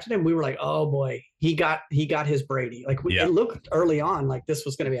first drafted him, we were like, "Oh boy, he got his Brady." Like it looked early on like this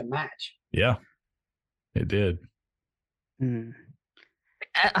was going to be a match. Yeah, it did.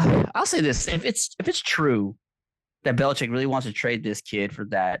 I'll say this: if it's true that Belichick really wants to trade this kid for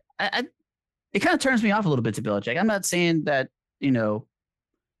that, it kind of turns me off a little bit to Belichick. I'm not saying that there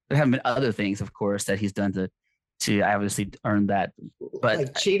haven't been other things, of course, that he's done to obviously earn that, but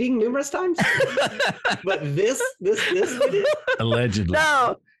like cheating numerous times. But this allegedly.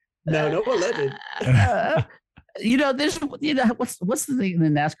 No alleged. There's what's the thing in the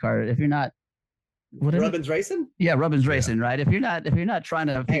NASCAR? If you're not Rubbins Racing? Yeah, Rubbins Racing, right? If you're not trying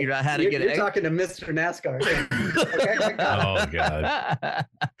to figure out how to get it. You're talking to Mr. NASCAR. Okay. Oh God.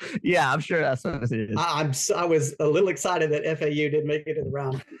 Yeah, I'm sure that's what it is. I was a little excited that FAU didn't make it to the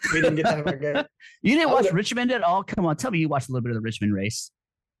round. We didn't get that again. You didn't watch Richmond at all? Come on, tell me you watched a little bit of the Richmond race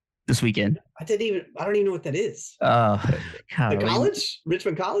this weekend. I don't even know what that is. Oh, the college?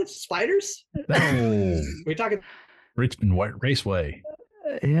 Richmond College? Spiders? Oh. We're talking Richmond Raceway.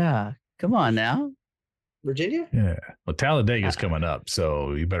 Yeah. Come on now. Virginia? Yeah. Well, Talladega's coming up,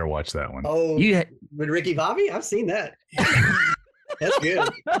 so you better watch that one. Oh, with Ricky Bobby? I've seen that. That's good.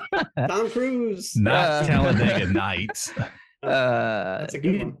 Tom Cruise. Not Talladega Nights. That's a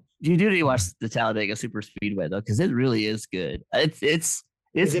good one. You do need to watch the Talladega Super Speedway though, because it really is good. It's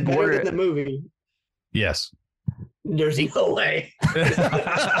is it better than the movie? Yes. There's no way.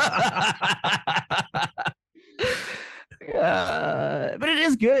 But it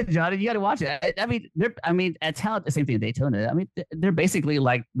is good, Johnny. You got to watch it. I mean, at Talent, the same thing at Daytona. I mean, they're basically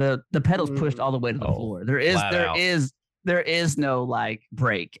like the pedals pushed all the way to the floor. There is no like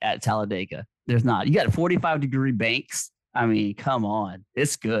break at Talladega. There's not. You got 45-degree banks. I mean, come on,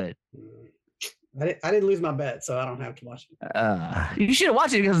 it's good. I didn't lose my bet, so I don't have to watch it. You should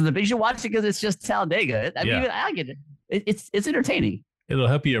watch it because it's just Talladega. I mean, I get it. It's entertaining. It'll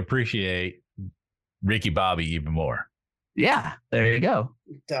help you appreciate Ricky Bobby even more. Yeah, there you go.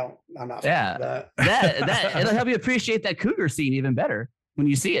 I'm not. Yeah, that it'll help you appreciate that cougar scene even better when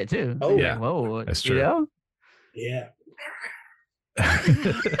you see it too. Oh yeah, whoa, that's true. Yeah.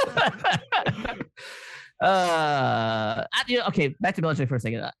 Okay, back to Belichick for a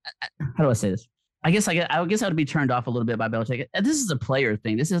second. How do I say this? I guess I would be turned off a little bit by Belichick. This is a player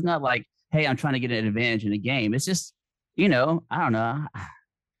thing. This is not like, hey, I'm trying to get an advantage in a game. It's just, I don't know.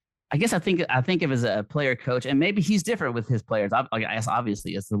 I guess I think of as a player coach, and maybe he's different with his players. I guess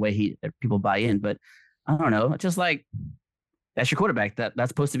obviously it's the way people buy in, but I don't know. Just like that's your quarterback. That's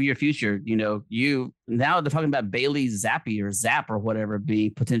supposed to be your future. You now they're talking about Bailey Zappi or Zap or whatever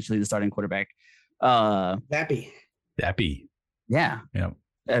being potentially the starting quarterback. Zappy. Yeah.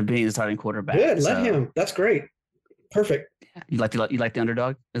 Being the starting quarterback. Good. Let him. That's great. Perfect. You like the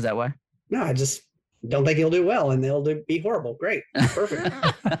underdog? Is that why? No, I just don't think he'll do well, and they'll be horrible. Great. Perfect.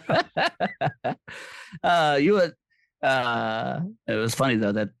 It was funny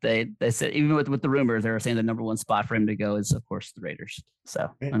though that they said even with the rumors they were saying the number one spot for him to go is of course the Raiders.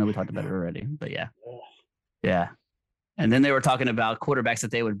 So I know we talked about it already, but yeah. And then they were talking about quarterbacks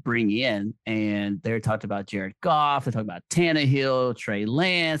that they would bring in, and they talked about Jared Goff, they talked about Tannehill, Trey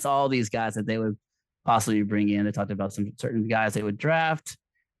Lance, all these guys that they would possibly bring in. They talked about some certain guys they would draft.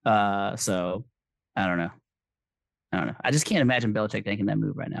 So I don't know. I just can't imagine Belichick taking that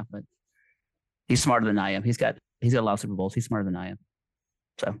move right now, but he's smarter than I am. He's got a lot of Super Bowls. He's smarter than I am.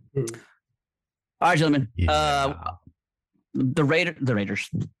 So, all right, gentlemen. Yeah. The Raiders,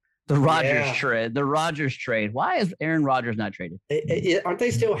 the Rodgers trade. Why is Aaron Rodgers not traded? Aren't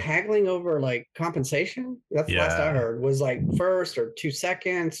they still haggling over like compensation? That's the last I heard was like first or 2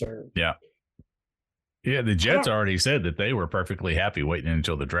 seconds or. Yeah. Yeah. The Jets already said that they were perfectly happy waiting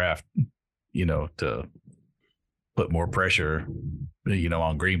until the draft, to put more pressure,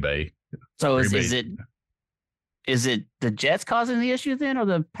 on Green Bay. So is it the Jets causing the issue then, or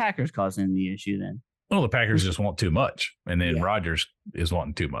the Packers causing the issue then? Well, the Packers just want too much, and then Rodgers is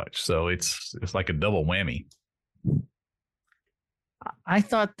wanting too much. So it's like a double whammy. I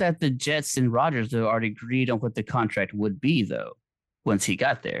thought that the Jets and Rodgers though already agreed on what the contract would be though, once he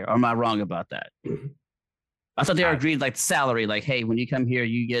got there. Or am I wrong about that? I thought they agreed like salary, like, hey, when you come here,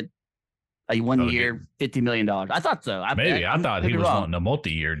 you get a 1 year, $50 million. I thought so. I thought he was wanting a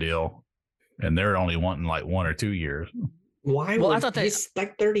multi-year deal, and they're only wanting like 1 or 2 years. Why? Well, I thought he's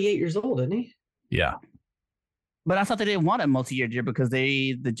like 38 years old, isn't he? Yeah. But I thought they didn't want a multi-year deal because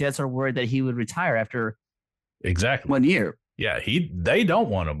the Jets are worried that he would retire after 1 year. Yeah, they don't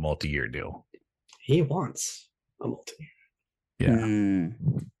want a multi-year deal. He wants a multi-year. Yeah.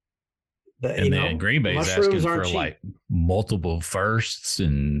 And then Green Bay's asking for like multiple firsts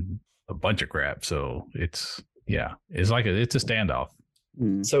and a bunch of crap. So it's like it's a standoff.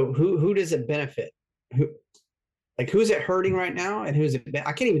 So who does it benefit? Who's it hurting right now, and who's it?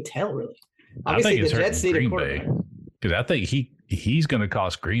 I can't even tell really. Obviously, the Jets need a quarterback. Because I think he's going to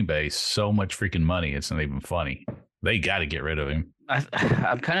cost Green Bay so much freaking money. It's not even funny. They got to get rid of him.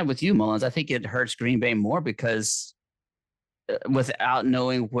 I'm kind of with you, Mullins. I think it hurts Green Bay more because without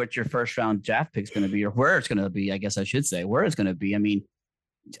knowing what your first round draft pick is going to be, or where it's going to be, I guess I should say where it's going to be. I mean,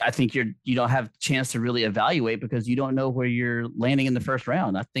 I think you don't have a chance to really evaluate because you don't know where you're landing in the first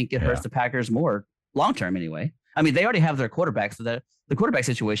round. I think it hurts the Packers more long term anyway. I mean, they already have their quarterback, so the quarterback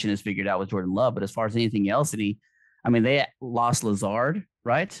situation is figured out with Jordan Love. But as far as anything else, they lost Lazard,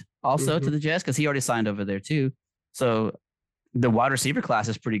 right? Also to the Jets because he already signed over there too. So the wide receiver class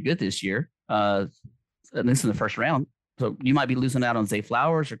is pretty good this year, at least in the first round. So you might be losing out on Zay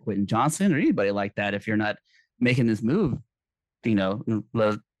Flowers or Quentin Johnson or anybody like that if you're not making this move,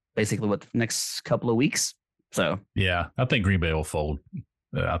 basically the next couple of weeks. So yeah, I think Green Bay will fold.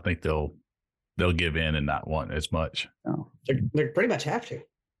 I think they'll give in and not want as much. Oh. They pretty much have to.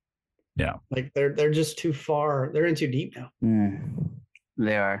 Yeah, like they're just too far. They're in too deep now.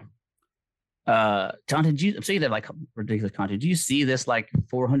 They are. John, did you see that like ridiculous content? Did you see this like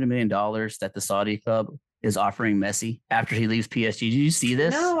 $400 million that the Saudi club is offering Messi after he leaves PSG? Did you see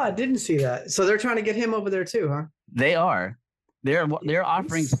this? No, I didn't see that. So they're trying to get him over there too, huh? They are. They're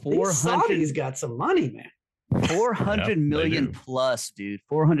offering 400. Saudis got some money, man. 400 million plus, dude.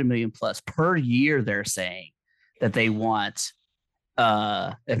 400 million plus per year. They're saying that they want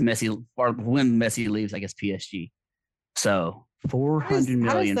if Messi or when Messi leaves, I guess PSG. So 400 million.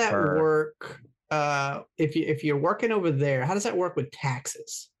 How does that work? If you're working over there, how does that work with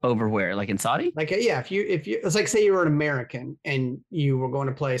taxes? Over where? Like in Saudi? Like if you it's like say you were an American and you were going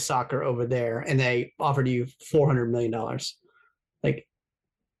to play soccer over there and they offered you $400 million, like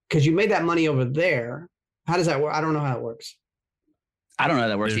because you made that money over there. How does that work? I don't know how it works. I don't know how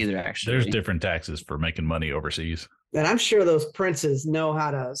that works either. Actually, there's different taxes for making money overseas. And I'm sure those princes know how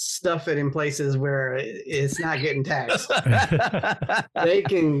to stuff it in places where it's not getting taxed. They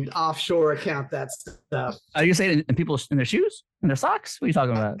can offshore account that stuff. Are you saying in people in their shoes, in their socks? What are you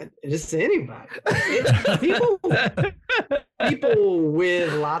talking about? Just anybody. People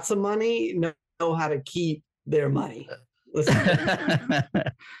with lots of money know how to keep their money. Listen.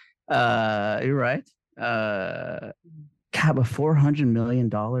 You're right. God, but $400 million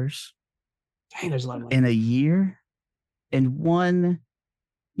Dang, there's a lot of money. in a year, in 1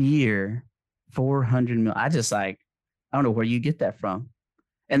 year, 400 million. I don't know where you get that from.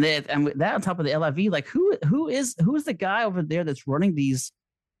 And then that on top of the LIV, like who is the guy over there that's running these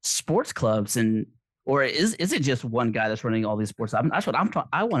sports clubs, or is it just one guy that's running all these sports? That's what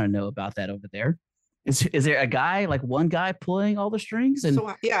I want to know about that over there. Is there a guy, like one guy pulling all the strings? And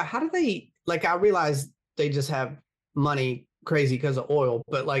So yeah, how do they, like, I realize they just have money crazy because of oil,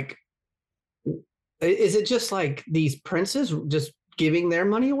 but like, is it just like these princes just giving their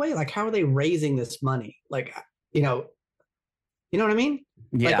money away? Like, how are they raising this money? Like, you know what I mean?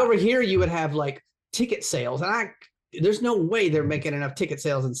 Like over here, you would have like ticket sales, and there's no way they're making enough ticket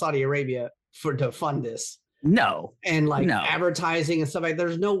sales in Saudi Arabia to fund this. No. And like advertising and stuff like,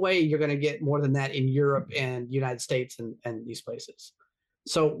 there's no way you're going to get more than that in Europe and United States and these places.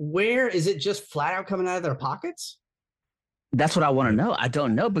 So where is it just flat out coming out of their pockets? That's what I want to know. I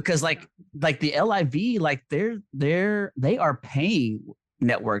don't know, because like the LIV, like they are paying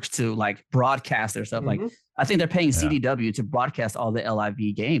networks to like broadcast their stuff. Like I think they're paying CDW to broadcast all the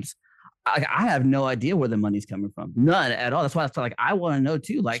LIV games. I have no idea where the money's coming from. None at all. That's why I feel like I want to know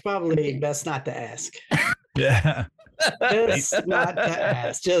too. Like, it's probably best not to ask. Yeah. Best not to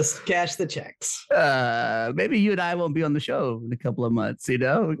ask. Just cash the checks. Maybe you and I won't be on the show in a couple of months.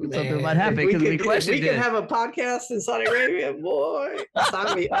 Something might happen because we questioned it. We could have a podcast in Saudi Arabia, boy.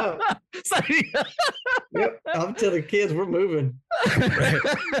 Sign me up. Yep, up to the kids. We're moving.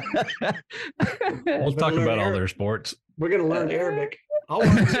 We'll talk about all their sports. We're gonna learn Arabic. I'll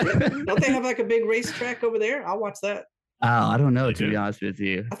watch it. Don't they have like a big racetrack over there? I'll watch that. Oh, I don't know, to be honest with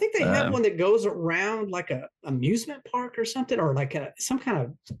you. I think they have one that goes around like a amusement park or something, or like some kind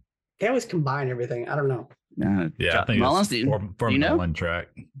of. They always combine everything. I don't know. Yeah, I think Mullins, it's Formula One track.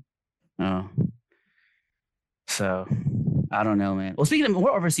 Oh, so I don't know, man. Well, speaking of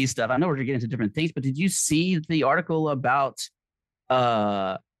more overseas stuff, I know we're getting into different things, but did you see the article about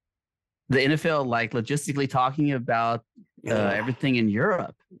the NFL, like logistically talking about everything in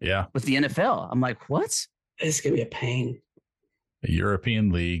Europe? Yeah, with the NFL, I'm like, what? This is gonna be a pain. A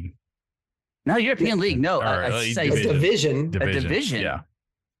European League. No, European League. No, I say a division. A division. Yeah.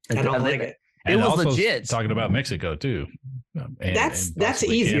 I don't like it. It was legit. Talking about Mexico too. That's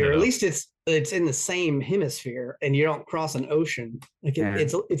easier. Canada. At least it's in the same hemisphere, and you don't cross an ocean. Like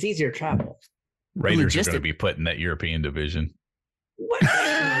it's easier to travel. Raiders are going to be put in that European division. What?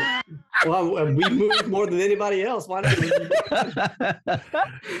 Well, we moved more than anybody else. Why not?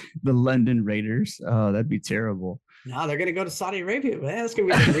 The London Raiders. Oh, that'd be terrible. No, they're going to go to Saudi Arabia. Man, it's going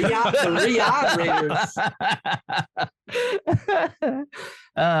to be the Riyadh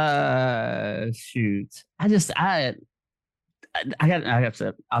Raiders. Shoot. I have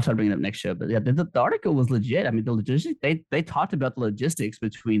to. I'll try to bring it up next show. But yeah, the article was legit. I mean, the logistics. They talked about the logistics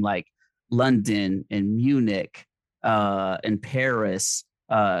between like London and Munich, and Paris,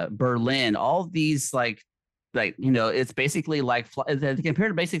 Berlin. All these like it's basically like compared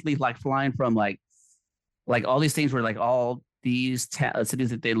to basically like flying from like all these things were like all these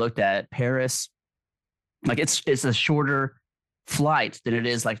cities that they looked at. Paris, like it's a shorter flight than it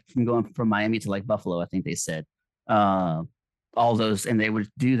is like from going from Miami to like Buffalo. I think they said all those, and they would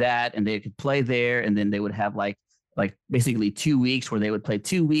do that, and they could play there, and then they would have like basically 2 weeks where they would play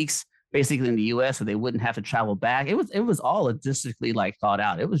 2 weeks basically in the U.S. so they wouldn't have to travel back. It was all logistically like thought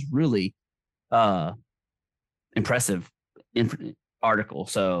out. It was really impressive article.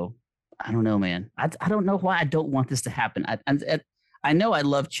 So I don't know, man. I don't know why I don't want this to happen. I know I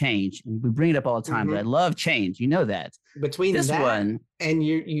love change, and we bring it up all the time, but I love change. You know that. Between this one and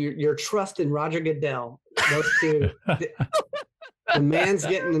your trust in Roger Goodell, those two, the man's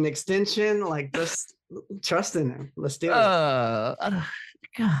getting an extension. Like, just trust in him. Let's do it.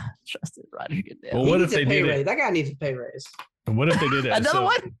 God, trust in Roger Goodell. Well, what if they did it? That guy needs a pay raise. What if they did it? Another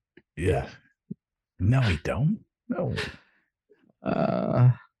one? Yeah. No, he don't. No.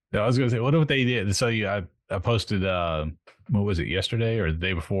 I was gonna say, what if they did? So I posted what was it, yesterday or the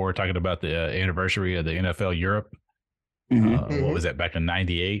day before, talking about the anniversary of the NFL Europe. What was that, back in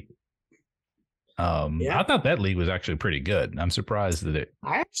 '98? I thought that league was actually pretty good. I'm surprised that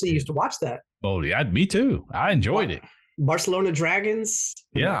I actually used to watch that. Oh yeah, me too. I enjoyed it. Barcelona Dragons.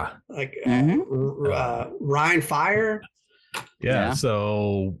 Yeah. Like Ryan Fire. Yeah.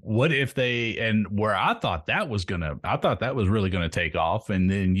 So what if where I thought that was really gonna take off,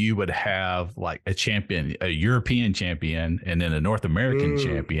 and then you would have like a European champion, and then a North American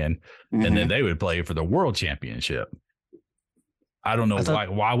champion, and then they would play for the world championship. I don't know I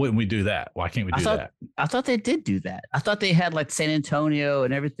thought- why wouldn't we do that? Why can't we do that? I thought they did do that. I thought they had like San Antonio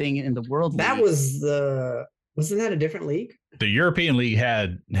and everything in the World That League. wasn't that a different league? The European League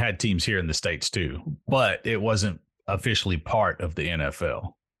had teams here in the States too, but it wasn't officially part of the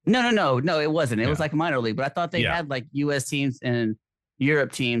NFL. No, it wasn't. It was Yeah. like minor league, but I thought they Yeah. had like US teams and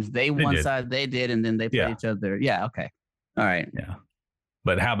Europe teams. They one did. side they did, and then they played Yeah. each other. Yeah, okay. All right. Yeah.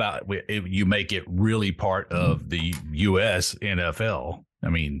 But how about if you make it really part of the US NFL? I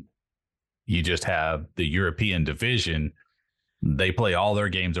mean, you just have the European division. They play all their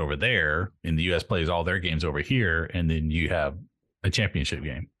games over there, and the US plays all their games over here, and then you have a championship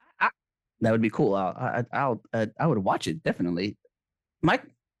game. That would be cool. I would watch it definitely. My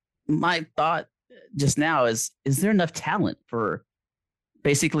thought just now is there enough talent for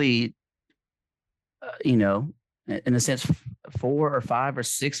basically, in a sense, 4 or 5 or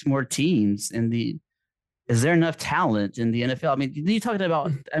 6 more teams in the? Is there enough talent in the NFL? I mean, you talking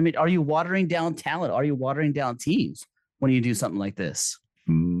about? I mean, are you watering down talent? Are you watering down teams when you do something like this?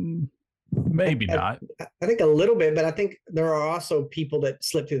 Maybe not. I think a little bit, but I think there are also people that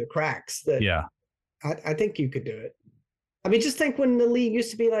slip through the cracks that Yeah. I think you could do it. I mean, just think when the league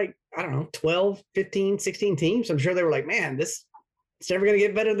used to be like, I don't know, 12, 15, 16 teams. I'm sure they were like, man, it's never going to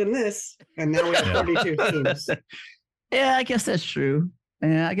get better than this. And now we have 32 teams. Yeah, I guess that's true.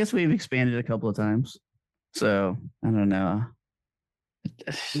 Yeah, I guess we've expanded a couple of times. So I don't know.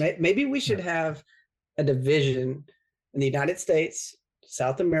 Maybe we should have a division in the United States,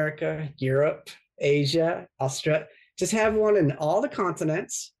 South America, Europe, Asia, Australia. Just have one in all the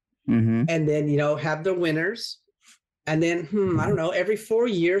continents, Mm-hmm. and then have the winners. And then, I don't know, every 4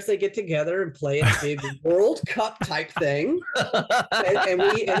 years they get together and play a big World Cup type thing. And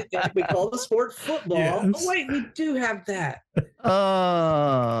we call the sport football. Yes. Oh, wait, we do have that.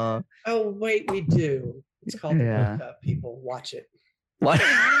 Oh, Oh, wait, we do. It's called the Yeah. World Cup. People watch it. what?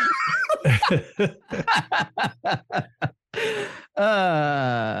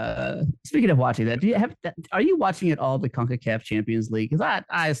 Speaking of watching that, do you have? Are you watching at all the CONCACAF Champions League? Because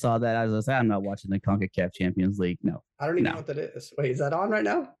I saw that. I was like, I'm not watching the CONCACAF Champions League. No. I don't even No. know what that is. Wait, is that on right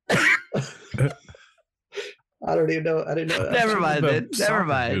now? I don't even know. I didn't know that. Never mind. The Then. Never soccer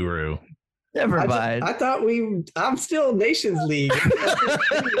mind. Guru. Never mind. I thought I'm still Nations League. I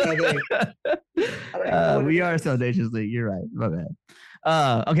think. I don't even know what We it are is. still Nations League. You're right. My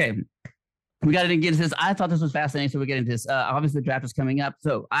bad. Okay. We got to get into this. I thought this was fascinating, so we're getting into this. Obviously, the draft is coming up.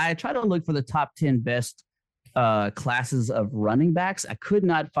 So I try to look for the top 10 best classes of running backs. I could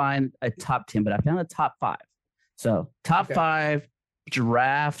not find a top 10, but I found a top 5. So top Okay. 5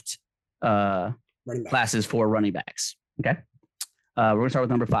 draft Running back. classes for running backs. Okay. We're gonna start with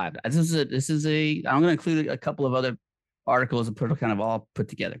number 5. This is a. I'm gonna include a couple of other articles and put it kind of all put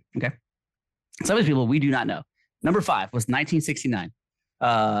together. Okay. Some of these people we do not know. Number 5 was 1969.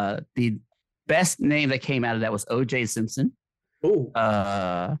 The best name that came out of that was O.J. Simpson. Ooh.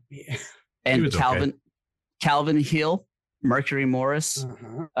 Uh, Yeah. and was okay. Calvin Hill, Mercury Morris,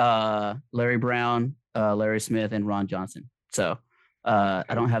 Uh-huh. Larry Brown, Larry Smith, and Ron Johnson. So I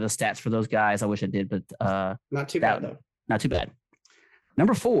don't have the stats for those guys. I wish I did, but Not too that- bad though. not too bad.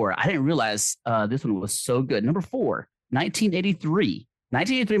 Number 4, I didn't realize this one was so good. Number 4, 1983.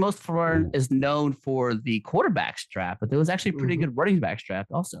 1983 most for is known for the quarterbacks draft, but there was actually a pretty good running backs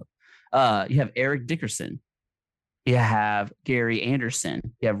draft also. You have Eric Dickerson. You have Gary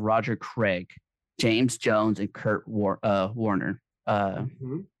Anderson. You have Roger Craig, James Jones, and Kurt Warner.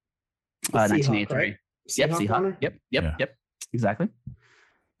 Mhm. Seahawk, 1983. right? Yep, Seahawk Seahawk. Warner? Yep, exactly.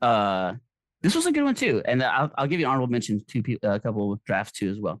 This was a good one too, and I'll give you an honorable mention to a couple of drafts too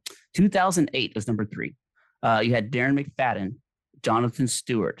as well. 2008 was number 3. You had Darren McFadden, Jonathan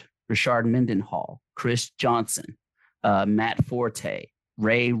Stewart, Richard Mendenhall, Chris Johnson, Matt Forte,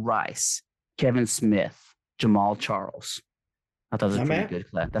 Ray Rice, Kevin Smith, Jamal Charles. I thought it was a Not pretty bad.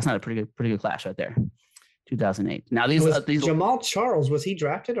 good class. That's not a pretty good class right there. 2008. Now these Was these Jamal Charles, was he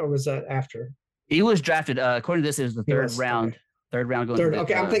drafted or was that after? he was drafted according to this, it was the He third was, round. okay. Third round going. Third. to the,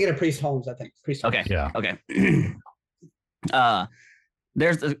 Okay, I'm thinking of Priest Holmes, I think. Priest Holmes. Okay. Yeah. Okay.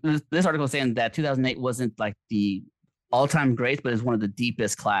 There's this article saying that 2008 wasn't like the all-time great, but it's one of the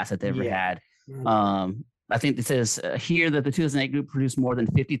deepest class that they ever Yeah. had. I think it says here that the 2008 group produced more than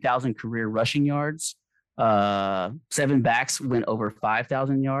 50,000 career rushing yards. 7 backs went over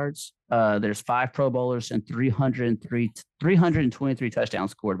 5,000 yards. There's 5 Pro Bowlers and 323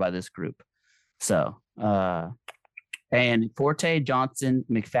 touchdowns scored by this group. So, and Forte, Johnson,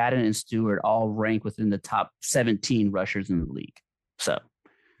 McFadden, and Stewart all rank within the top 17 rushers in the league. So,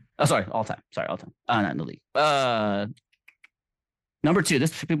 all time. Not in the league. Number 2,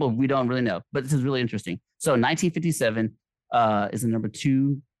 this is people we don't really know, but this is really interesting. So 1957, is the number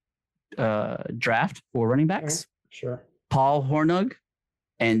 2 draft for running backs. Sure. Paul Hornung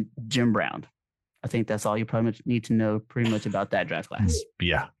and Jim Brown. I think that's all you probably need to know pretty much about that draft class.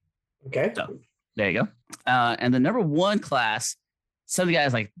 Yeah. Okay. So there you go. And the number 1 class, some of the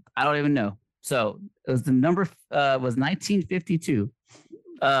guys like, I don't even know. So it was the number was 1952.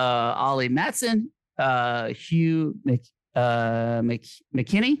 Ollie Matson, Hugh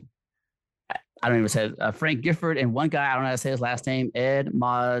McKinney. I don't even say Frank Gifford, and one guy I don't know how to say his last name, Ed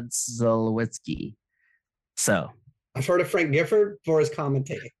Modzalewski. So I've heard of Frank Gifford for his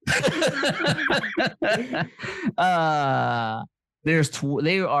commentating.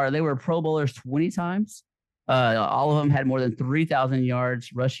 They were Pro Bowlers 20 times. All of them had more than 3,000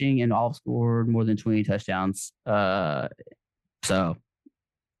 yards rushing and all scored more than 20 touchdowns. So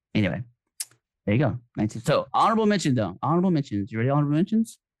anyway, there you go. 19. So honorable mention though. Honorable mentions. You ready? Honorable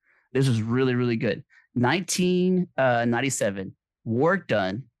mentions. This was really, really good. 1997. Warwick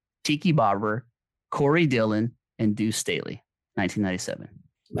Dunn, Tiki Barber, Corey Dillon, and Deuce Staley. 1997.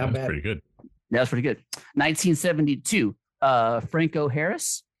 Not bad. Pretty good. That was pretty good. 1972. Franco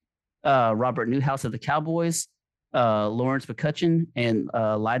Harris, Robert Newhouse of the Cowboys, Lawrence McCutcheon, and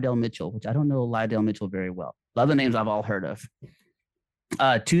Lydell Mitchell, which I don't know Lydell Mitchell very well. A lot of the names I've all heard of.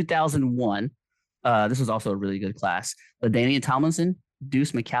 2001. This was also a really good class. LaDainian Tomlinson,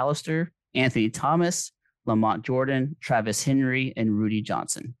 Deuce McAllister, Anthony Thomas, Lamont Jordan, Travis Henry, and Rudy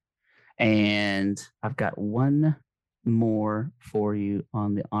Johnson. And I've got one more for you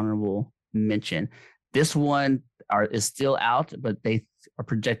on the honorable mention. This one is still out, but they are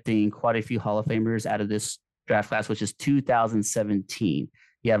projecting quite a few Hall of Famers out of this draft class, which is 2017.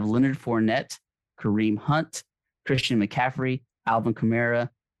 You have Leonard Fournette, Kareem Hunt, Christian McCaffrey, Alvin Kamara,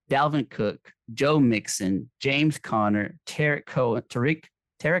 Dalvin Cook, Joe Mixon, James Conner, Tarek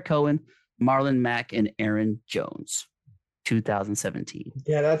Cohen, Marlon Mack, and Aaron Jones. 2017.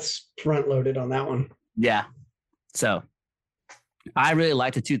 Yeah, that's front loaded on that one. Yeah. So I really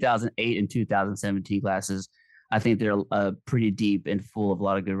like the 2008 and 2017 classes. I think they're pretty deep and full of a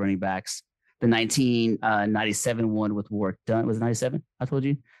lot of good running backs. The 1997 one with Warwick Dunn was 97. I told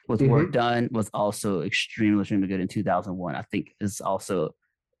you with Warwick Dunn was also extremely good in 2001. I think is also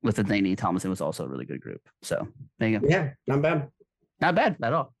with the LaDainian Tomlinson was also a really good group. So there you go. Yeah, not bad. Not bad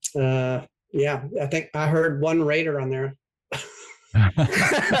at all. Yeah, I think I heard one Raider on there.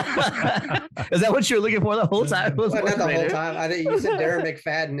 Is that what you're looking for the whole time? Well, not the whole time. I think you said Darren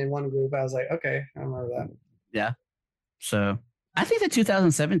McFadden in one group. I was like, okay, I remember that. Yeah. So I think the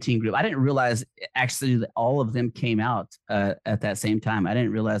 2017 group, I didn't realize actually that all of them came out at that same time. I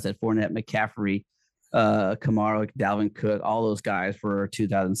didn't realize that Fournette, McCaffrey, Kamara, Dalvin Cook, all those guys were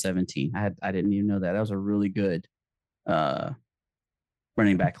 2017. I didn't even know that. That was a really good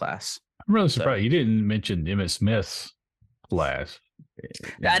running back class. I'm really surprised you didn't mention Emmitt Smith's class.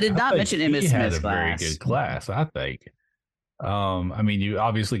 I did not mention Emmitt Smith's class. Very good class, I think. I mean, you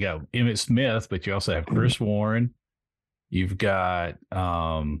obviously got Emmitt Smith, but you also have Chris Warren. You've got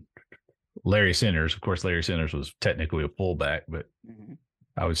Larry Sanders. Of course, Larry Sanders was technically a fullback, but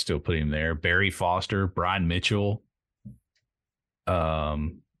I would still put him there. Barry Foster, Brian Mitchell.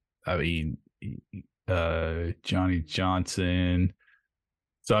 Johnny Johnson.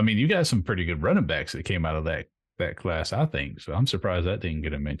 So, I mean, you got some pretty good running backs that came out of that class, I think. So I'm surprised that didn't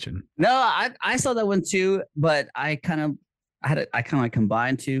get a mention. No, I saw that one too, but I kind of like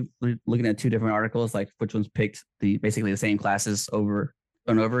combined two, looking at two different articles, like which ones picked basically the same classes over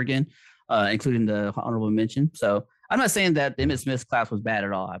and over again, including the honorable mention. So I'm not saying that the Emmitt Smith class was bad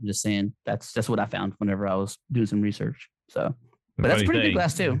at all. I'm just saying that's what I found whenever I was doing some research. So, but that's a pretty good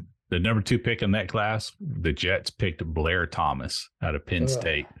class too. The number 2 pick in that class, the Jets picked Blair Thomas out of Penn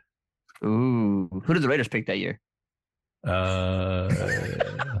State. Ooh, who did the Raiders pick that year? Come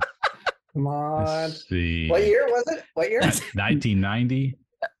on. Let's see. What year was it? What year? 1990.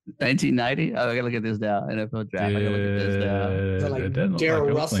 1990. Oh, I gotta look at this now. NFL draft. I gotta look at this now. Is it like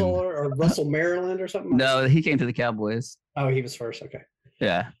Darryl Russell or Russell Maryland or something? No, he came to the Cowboys. Oh, he was first. Okay.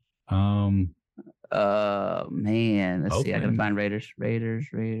 Yeah. Man, let's see. I gotta find Raiders. They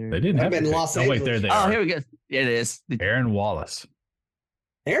didn't have in Los Angeles. Wait, there they are. Oh, here we go. Yeah, it is. Aaron Wallace.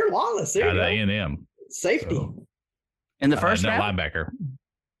 Aaron Wallace. There out you of go. A&M. Safety. In the first round? Linebacker.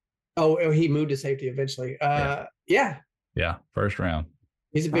 Oh, he moved to safety eventually. Yeah. First round.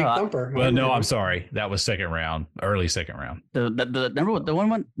 He's a big thumper. Well, no, I'm sorry. That was second round, early second round. The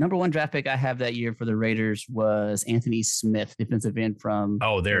number one draft pick I have that year for the Raiders was Anthony Smith, defensive end from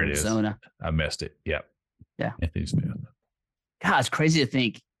Arizona. It is. I missed it. Yep. Yeah. Anthony Smith. God, it's crazy to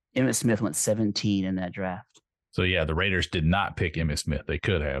think Emmitt Smith went 17 in that draft. So, yeah, the Raiders did not pick Emmitt Smith. They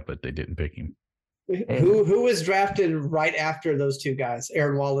could have, but they didn't pick him. Who was drafted right after those two guys,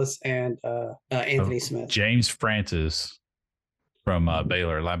 Aaron Wallace and Anthony Smith? James Francis from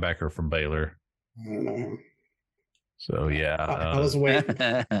Baylor, linebacker from Baylor. I don't know him. So yeah, I was waiting.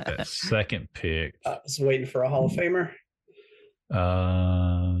 that second pick. I was waiting for a Hall of Famer.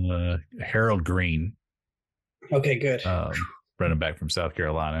 Harold Green. Okay, good. Running back from South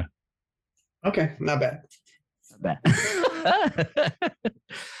Carolina. Okay, not bad. Not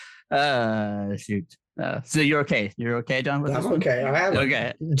bad. Shoot. So you're okay. You're okay, John? With I'm this one? okay. I have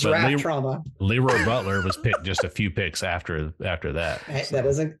Okay. draft trauma. Leroy Butler was picked just a few picks after that. Hey, so. that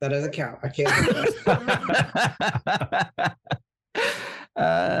doesn't count. I can't.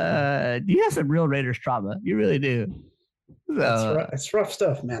 You have some real Raiders trauma. You really do. So, It's rough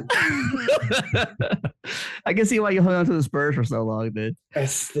stuff, man. I can see why you hung on to the Spurs for so long, dude.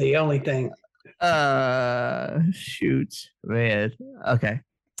 That's the only thing. Shoot, man. Okay.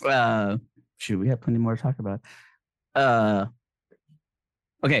 Shoot, we have plenty more to talk about.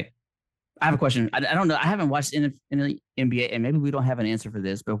 Okay. I have a question. I don't know. I haven't watched in the NBA, and maybe we don't have an answer for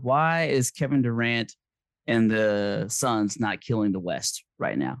this, but why is Kevin Durant and the Suns not killing the West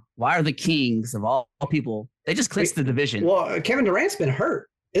right now? Why are the Kings of all people? They just clinched the division. Well, Kevin Durant's been hurt.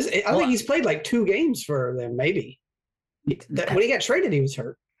 I think he's played like 2 games for them, maybe. When he got traded, he was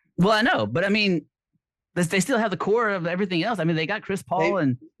hurt. Well, I know, but I mean, they still have the core of everything else. I mean, they got Chris Paul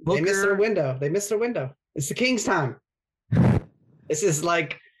and Booker. They missed their window. It's the Kings' time. This is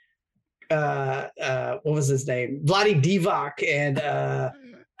like, what was his name? Vlade Divac and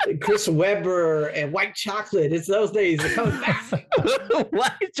Chris Webber and White Chocolate. It's those days. It comes back.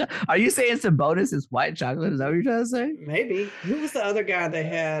 Are you saying Sabonis is white chocolate? Is that what you're trying to say? Maybe. Who was the other guy they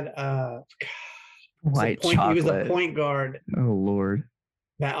had? White chocolate. He was a point guard. Oh Lord.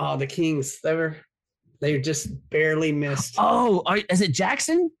 The Kings. They just barely missed. Oh, is it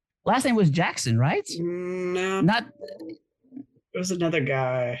Jackson? Last name was Jackson, right? No, not. It was another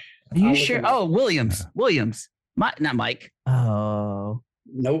guy. Are you sure? Oh, Williams. Not Mike. Oh.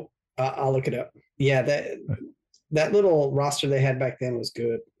 Nope. I'll look it up. Yeah, that little roster they had back then was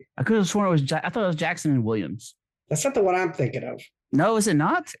good. I could have sworn it was. I thought it was Jackson and Williams. That's not the one I'm thinking of. No, is it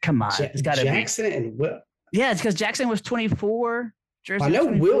not? Come on, it's got to be Jackson and Will. Yeah, it's because Jackson was 24. Jersey I know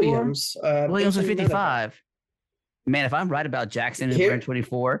 24. Williams. Williams was 55. Man, if I'm right about Jackson and wearing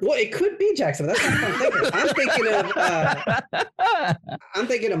 24. Well, it could be Jackson. But that's what I'm thinking. I'm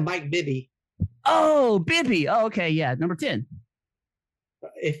thinking of Mike Bibby. Oh, Bibby. Oh, okay, yeah, number 10.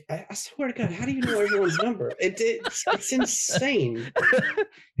 If I swear to God, how do you know everyone's number? It's insane.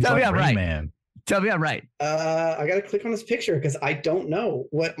 Tell me I'm right, man. Tell me I'm right. I got to click on this picture because I don't know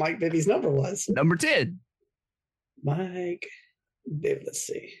what Mike Bibby's number was. Number 10. Mike Bibby. Let's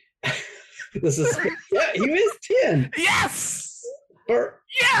see. This is he was 10. Yes.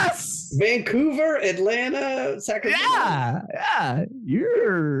 Yes. Vancouver, Atlanta, Sacramento. Yeah.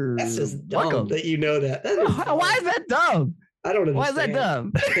 That's just dumb welcome. That you know that. Why is that dumb? I don't understand. Why is that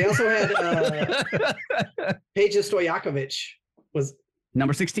dumb? They also had Peja Stojakovic was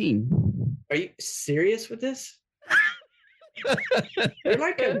number 16. Are you serious with this? You're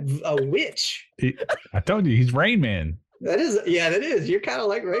like a witch. I told you he's Rain Man. That is. You're kind of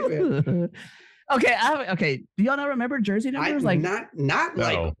like Rain Man. Okay. Do y'all not remember jersey numbers? Not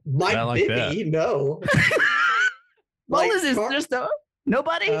like Mike Bibby. No. What was this? Just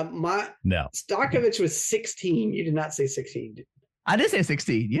nobody? No. Stojakovic was 16. You did not say 16. I did say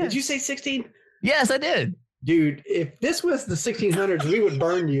 16. Yeah. Did you say 16? Yes, I did. Dude, if this was the 1600s, we would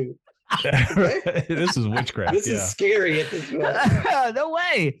burn you. This is witchcraft. This is scary at this point. No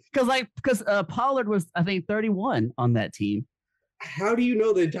way. Because Pollard was, I think, 31 on that team. How do you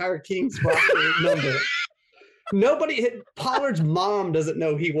know the entire Kings roster number? Pollard's mom doesn't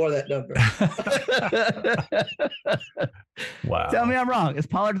know he wore that number. Wow. Tell me I'm wrong. Is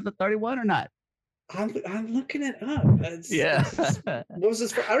Pollard the 31 or not? I'm looking it up. What was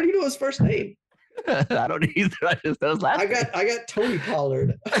his? I don't even know his first name. I don't either. I just know his last name. I got Tony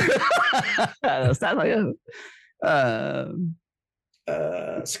Pollard. That's not like him.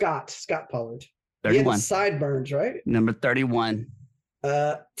 Scott Pollard. 31. He had the sideburns, right? Number 31.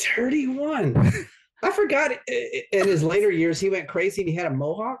 31. I forgot. In his later years, he went crazy and he had a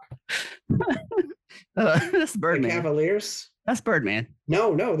mohawk. That's Birdman. The Cavaliers. That's Birdman.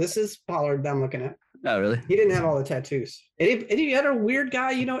 No. This is Pollard that I'm looking at. Oh, really? He didn't have all the tattoos. Any other weird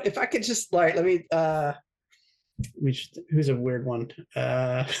guy? If I could just let me. Who's a weird one?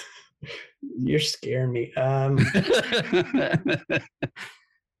 You're scaring me.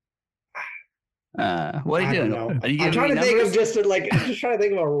 What are you doing? Are you I'm trying to think of I'm just trying to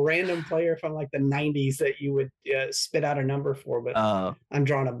think of a random player from like the 90s that you would spit out a number for, but I'm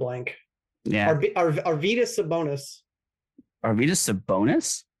drawing a blank. Yeah. Arvydas Sabonis. Arvydas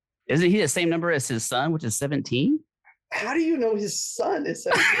Sabonis? Isn't he the same number as his son, which is 17? How do you know his son is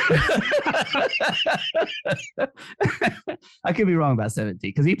 17? I could be wrong about 17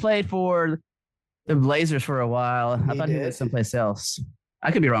 because he played for the Blazers for a while. I thought he was someplace else.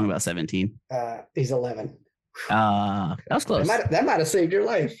 I could be wrong about 17. He's 11. That was close. That might have saved your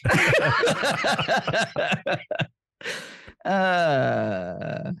life.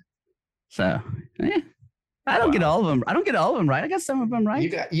 So, yeah. I don't get all of them. I don't get all of them right. I got some of them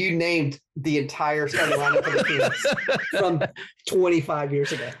right. You named the entire starting lineup for the Phoenix from 25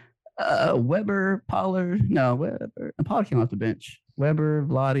 years ago. Weber, Pollard. No, Weber. Pollard came off the bench. Weber,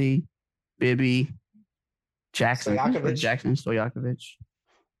 Vlade, Bibby, Jackson. Stojakovic.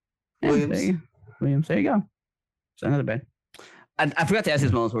 Williams. There you go. So another bad. I forgot to ask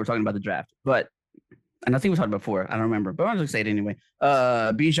this moments when we were talking about the draft, but and I think we talked before. I don't remember, but I'm just gonna say it anyway.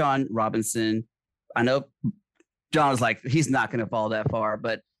 Bijan Robinson. I know John was like, he's not going to fall that far,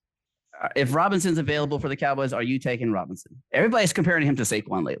 but if Robinson's available for the Cowboys, are you taking Robinson? Everybody's comparing him to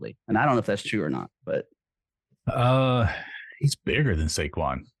Saquon lately, and I don't know if that's true or not, but he's bigger than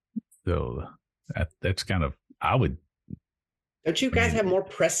Saquon, so that's kind of I would. Don't you guys have more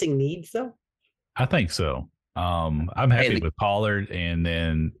pressing needs though? I think so. I'm happy with Pollard, and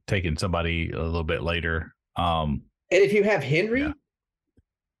then taking somebody a little bit later. And if you have Henry. Yeah.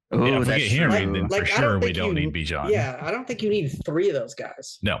 If we get Henry, then for sure we don't need Bijan. Yeah, I don't think you need 3 of those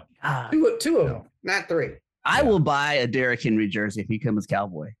guys. No. Two of them, not 3. I will buy a Derrick Henry jersey if he comes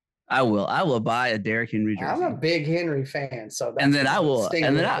Cowboy. I will. I will buy a Derrick Henry jersey. I'm a big Henry fan, so and then I will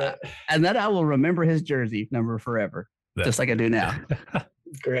remember his jersey number forever, just like I do now.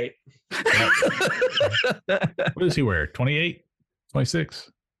 Great. What does he wear? 28,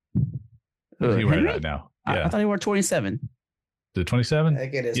 26? What does he wear right now? Yeah. I thought he wore 27. The 27? I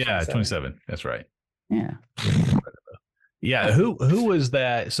think it is. Yeah, 27. That's right. Yeah. Yeah. Who was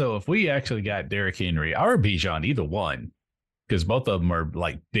that? So if we actually got Derrick Henry or Bijan, either one, because both of them are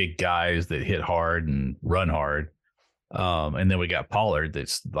like big guys that hit hard and run hard. And then we got Pollard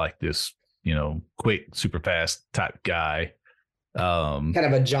that's like this, quick, super fast type guy. Kind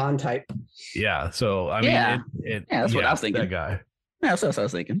of a John type. Yeah. So I mean, that's what I was thinking. That guy. Yeah, that's what I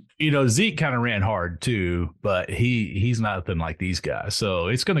was thinking. Zeke kind of ran hard too, but he's nothing like these guys. So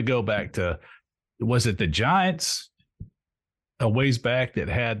it's going to go back to, was it the Giants a ways back that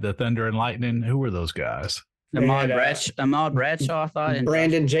had the Thunder and Lightning? Who were those guys? Ahmad Bradshaw, I thought. And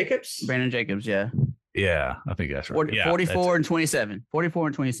Brandon Jacobs? Brandon Jacobs, yeah. Yeah, I think that's right. 44 and 27. 44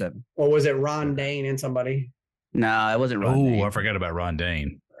 and 27. Or was it Ron Dane and somebody? No, it wasn't Ron Dane. I forgot about Ron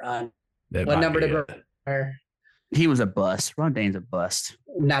Dane. What number did Ron? He was a bust. Ron Dane's a bust.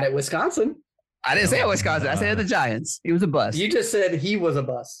 Not at Wisconsin. I didn't say at Wisconsin. I said at the Giants. He was a bust. You just said he was a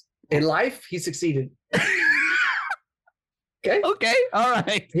bust. In life, he succeeded. Okay. Okay. All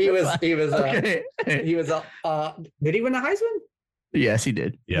right. He was. Okay. Did he win the Heisman? Yes, he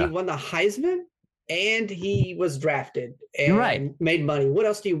did. Yeah. He won the Heisman, and he was drafted. And You're right. Made money. What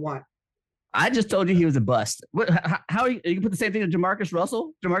else do you want? I just told you he was a bust. How you can put the same thing to Jamarcus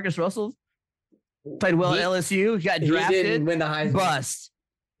Russell? Jamarcus Russell played well at LSU. He got drafted. He didn't win the Heisman. Bust.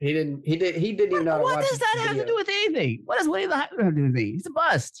 He didn't even know. What does that have to do with anything? What does winning the Heisman have to do with anything? He's a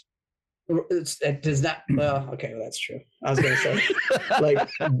bust. It does not. Well, okay, well, that's true. I was going to say, like,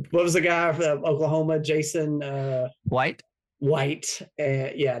 what was the guy from Oklahoma? Jason White.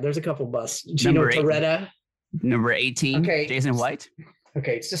 Yeah, there's a couple busts. Gino Torretta. Number 18. Okay. Jason White.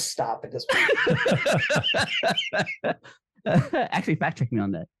 Okay, it's just stop at this point. Actually, fact check me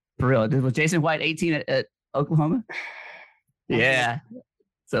on that. For real. Was Jason White 18 at Oklahoma? Yeah.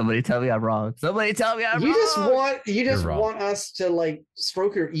 Somebody tell me I'm wrong. You just want us to like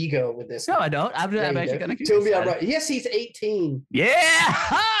stroke your ego with this. No, I don't. I'm actually gonna tell me I'm right. Yes, he's 18.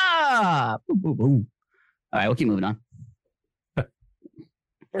 Yeah. Boom, boom, boom. All right, we'll keep moving on.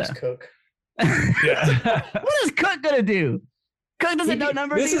 Where's Cook? Yeah. What is Cook gonna do? Cook doesn't know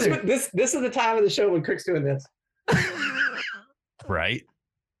numbers either. This is the time of the show when Cook's doing this. Right.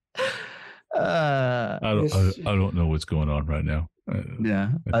 I don't know what's going on right now.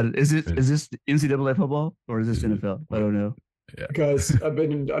 Is this NCAA football or is this NFL? I don't know. Yeah. Guys, I've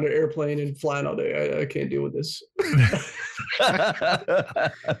been on an airplane and flying all day. I can't deal with this.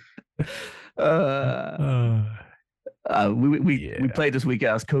 We played this week.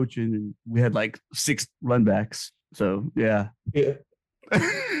 I was coaching and we had like 6 run backs. So yeah.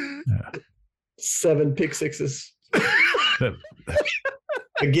 7 pick sixes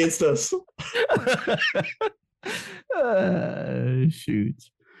against us. Shoot.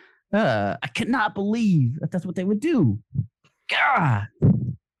 I cannot believe that's what they would do. God.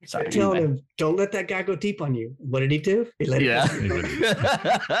 Sorry. Telling Anyway. him, don't let that guy go deep on you. What did he do? He let Yeah. it go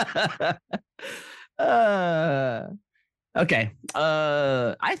deep. Okay.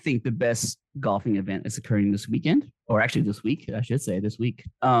 I think the best golfing event is occurring this weekend, or actually this week, I should say this week.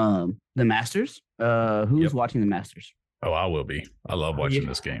 The Masters. Who's Yep. watching the Masters? Oh, I will be. I love watching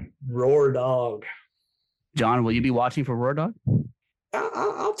this game. Roar dog. John, will you be watching for Roar Dog?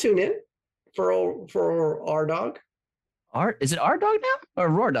 I'll tune in for our dog. Is it our dog now or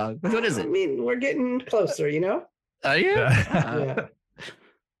Roar Dog? Which one is I it? mean, we're getting closer, you know? Oh yeah.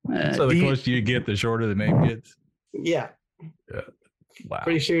 Yeah. So do the you- closer you get, the shorter the name gets. Yeah. Wow.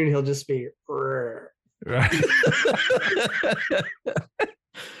 Pretty soon he'll just be "Roar." Right.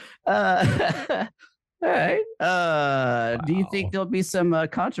 all right. Do you Wow. think there'll be some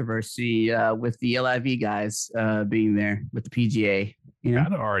controversy with the LIV guys being there with the PGA? You know,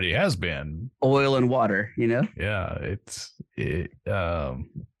 Kind of already has been. oil and water. You know. Yeah, it's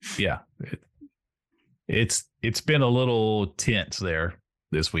been a little tense there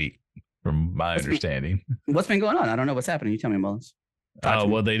this week, from my What's been- understanding. What's been going on? I don't know what's happening. You tell me, Mullins. Talk to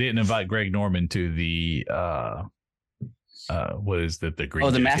me. Well, they didn't invite Greg Norman to the what is that? The Green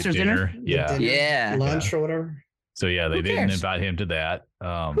Oh, the Jacket Masters dinner? Yeah. Dinner, Yeah. Lunch or whatever. So yeah, they Who didn't cares? invite him to that.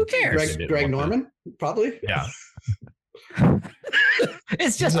 Who cares? they didn't Greg want to- Norman, probably. Yeah,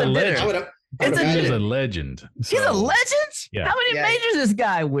 It's just He's a a dinner. I would have. It's a he's dinner. a legend. He's a So, legend. Yeah. How many Yeah. majors this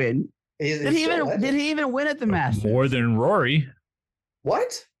guy win? Did he even win at the Masters? More than Rory.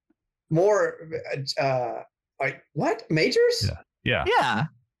 What? More? Like what? Majors? Yeah. Yeah,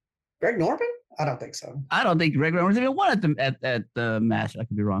 Greg Norman? I don't think so. I don't think Greg Norman's even won at the Masters. I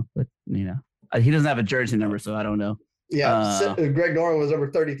could be wrong, but you know, he doesn't have a jersey number, so I don't know. Yeah, Greg Norman was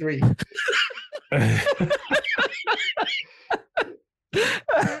over 33.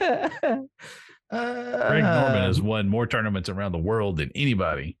 Greg Norman has won more tournaments around the world than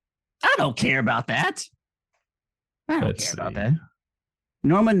anybody. I don't care about that. I don't Let's care about see. that.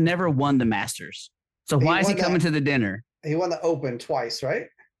 Norman never won the Masters, so He why is he won coming that- to the dinner? He won the Open twice, right?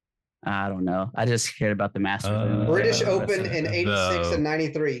 I don't know. I just cared about the Masters. I didn't know British that. Open in the- 86 and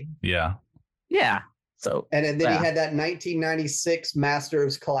 93. Yeah. Yeah. So And then Yeah. he had that 1996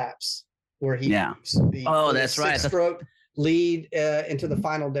 Masters collapse where he Yeah. the- Oh, with a that's right. six-stroke lead into the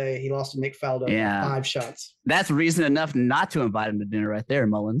final day. He lost to Nick Faldo. Yeah. 5 shots. that's reason enough not to invite him to dinner, right there,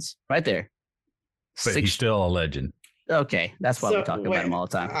 Mullins. Right there. But he's still a legend. Okay, that's why we So, talk about wait, him all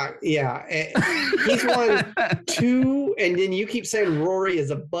the time. Yeah. He's won 2, and then you keep saying Rory is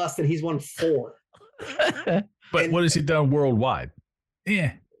a bust, and he's won 4. But And- what has he done worldwide?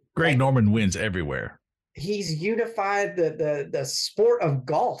 Yeah. Greg Like- Norman wins everywhere. He's unified the sport of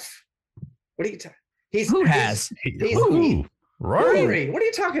golf. What are you talking? He's Who has? He's- Who? Rory? Rory? What are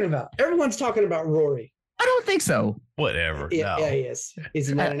you talking about? Everyone's talking about Rory. I don't think so. Whatever. Yeah, No. yeah, he is. He's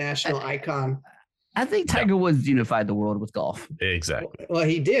an international icon. I think Tiger Woods unified the world with golf. Exactly. Well,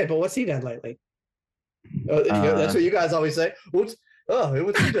 he did, but what's he done lately? That's what you guys always say. What's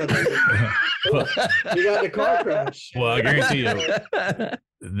he done lately? He got in a car crash. Well, I guarantee you,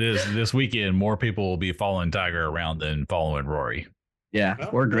 this weekend, more people will be following Tiger around than following Rory. Yeah, Well,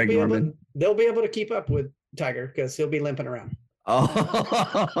 or Greg Norman. They'll be able to keep up with Tiger because he'll be limping around. Oh,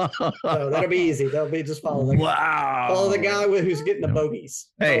 So that'll be easy. They'll be just follow the guy who's getting the bogeys.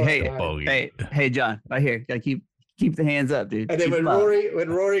 Hey, Follow hey, the guy. Bogey. hey, John, right here. Gotta keep the hands up, dude. And then Keep when them up.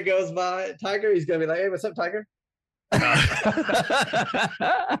 Rory goes by Tiger, he's gonna be like, "Hey, what's up, Tiger?"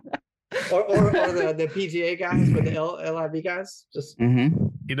 Or the PGA guys with the LIV guys. Just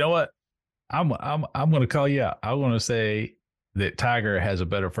Mhm. You know what? I'm going to call you out. I want to say that Tiger has a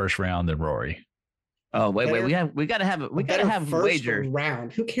better first round than Rory. Oh, wait. Better- We gotta have a we gotta better have first wager.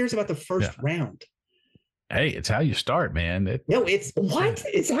 round. Who cares about the first round? Hey, it's how you start, man. No, it's what?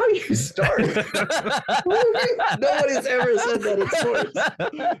 It's how you start. Nobody's ever said that in sports.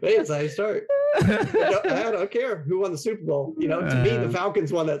 Hey, it's how you start. I don't care who won the Super Bowl. You know, to me, the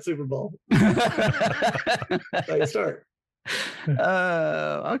Falcons won that Super Bowl. That's how you start.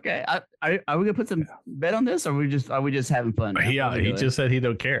 Okay. Are we gonna put some bet on this, or are we just having fun? now? He What are we doing? just said he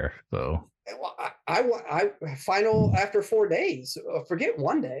don't care. So Well, I final after 4 days. Forget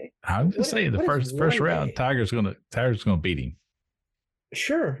one day. I'm just What- saying the what is first one round, day? Tiger's gonna beat him.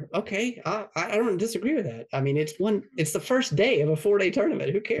 Sure. Okay. I don't disagree with that. I mean, it's the first day of a 4-day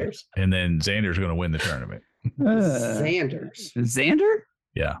tournament. Who cares? And then Xander's gonna win the tournament. Sanders. Xander.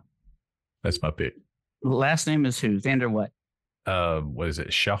 Yeah. That's my pick. Last name is who? Xander what? What is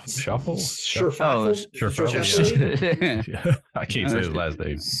it? Shuffle? Sure. Yeah. I can't say his last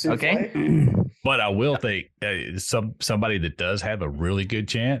name. Okay. But I will think somebody that does have a really good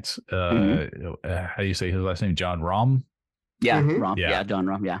chance. How do you say his last name? John Rahm. Yeah, Mhm. Rahm. Yeah. Yeah, John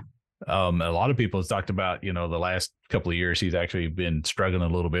Rahm. Yeah. A lot of people have talked about, the last couple of years he's actually been struggling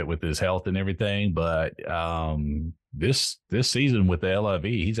a little bit with his health and everything, but this season with the LIV,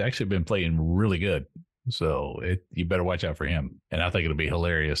 he's actually been playing really good. So you better watch out for him. And I think it'll be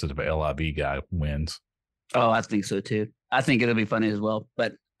hilarious if a LIV guy wins. Oh, I think so too. I think it'll be funny as well.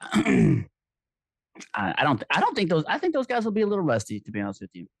 But I don't think those. I think those guys will be a little rusty, to be honest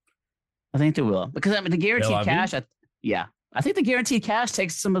with you. I think they will, because I mean the guaranteed LIV? cash. I think the guaranteed cash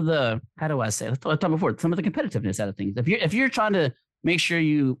takes some of the, how do I say it? I talked before, some of the competitiveness out of things. If you're trying to make sure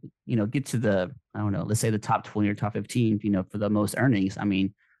you get to the, I don't know, let's say the top 20 or top 15, for the most earnings. I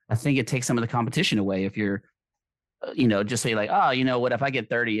mean, I think it takes some of the competition away if you're, just say like, oh, you know what, if I get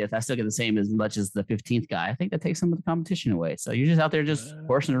 30th, I still get the same as much as the 15th guy. I think that takes some of the competition away. So you're just out there just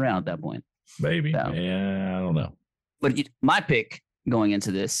horsing around at that point. Maybe. So, Yeah, I don't know. But my pick going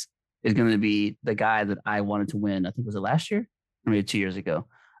into this is going to be the guy that I wanted to win. I think was it last year or maybe 2 years ago.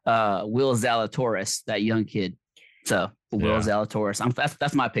 Will Zalatoris, that young kid. So Will Zalatoris,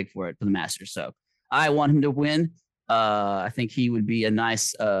 that's my pick for the Masters. So I want him to win. I think he would be a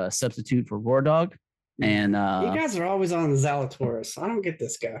nice substitute for Roar Dog. And you guys are always on Zalatoris. I don't get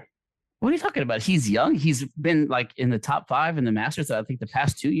this guy. What are you talking about? He's young. He's been like in the top 5 in the Masters, I think the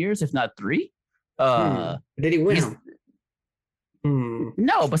past 2 years, if not 3. Did he win?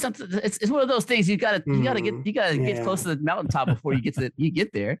 No, but it's one of those things you gotta get close to the mountaintop before you get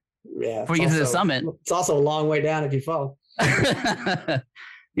there. Yeah, before you get to the summit. It's also a long way down if you fall.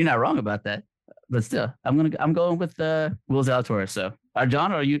 You're not wrong about that, but still, I'm going with Will Zalatoris. So,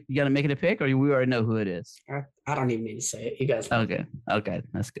 John, are you got to make it a pick, or we already know who it is? I don't even need to say it. You guys. Okay,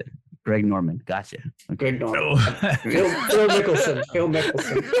 that's good. Greg Norman, gotcha. Okay. Greg Norman. Phil Mickelson,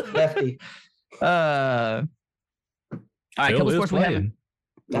 lefty. All right, couple sports we haven't.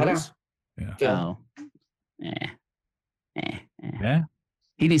 Yeah. Yeah.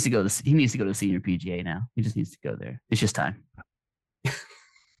 He needs to go to senior PGA now. He just needs to go there. It's just time.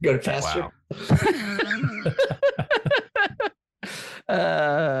 Go to pasture. Wow.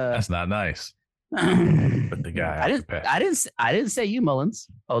 That's not nice. But the guy, I didn't say you, Mullins.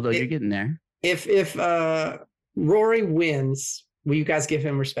 Although you're getting there. If Rory wins, will you guys give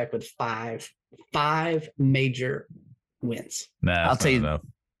him respect with five major wins? Nah, I'll tell you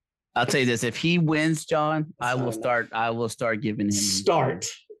this. If he wins, John, I will start giving him.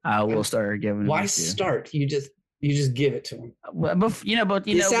 I will start giving him. Why start? You just give it to him. But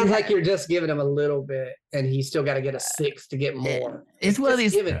it sounds like you're just giving him a little bit, and he's still got to get a 6 to get more. It's one of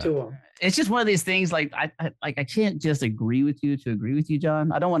these. Give it to him. It's just one of these things. Like I can't just agree with you to agree with you,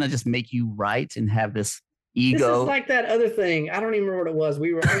 John. I don't want to just make you right and have this ego. This is like that other thing. I don't even remember what it was.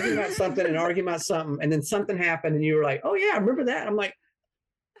 We were arguing about something and then something happened, and you were like, "Oh yeah, I remember that." I'm like,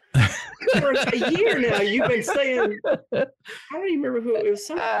 for a year now, you've been saying. I don't even remember who it was.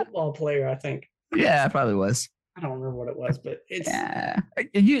 Some football player, I think. Yeah, it probably was. I don't remember what it was, but it's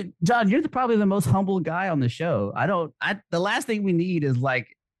John, you're probably the most humble guy on the show. The last thing we need is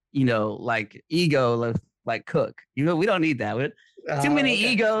like ego, like Cook. We don't need that. Too many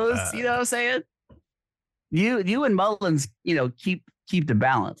egos. You know what I'm saying? You and Mullins, keep the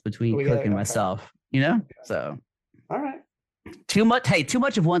balance between Cook and myself. So all right. Too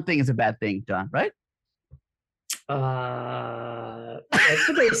much of one thing is a bad thing, John. Right? That's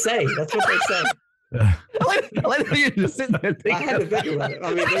what they say. I like how you're just sitting there thinking. I had to think about it.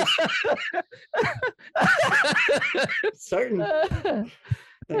 I mean, certain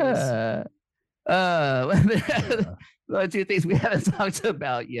things. 2 things we haven't talked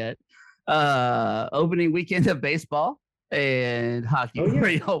about yet: opening weekend of baseball and hockey. Oh,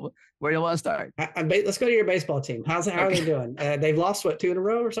 yeah. Where you want to start? Let's go to your baseball team. How are they doing? They've lost 2 in a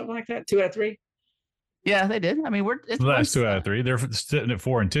row or something like that. 2 out of 3. Yeah, they did. I mean, the last 2 out of 3. They're sitting at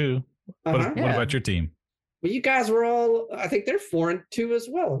 4-2. What about your team? Well, you guys were all. I think they're 4-2 as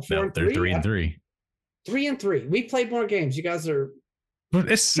well. They're 3-3. 3-3. We played more games. You guys are.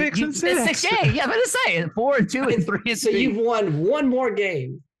 But it's 6-6. It's 6 games. Yeah, but it's saying 4-2 and 3-3. So you've won 1 more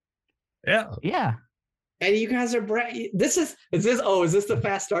game. Yeah. And you guys are Is this the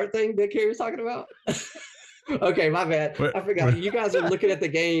fast start thing that Kerry was talking about? Okay, my bad. I forgot. You guys are looking at the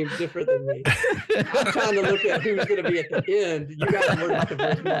game different than me. I'm trying to look at who's going to be at the end. You guys are worried about the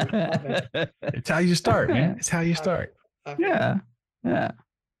first one. My bad. It's how you start, man. It's how you start. Yeah. I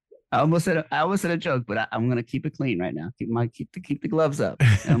almost said a joke, but I'm going to keep it clean right now. Keep the gloves up.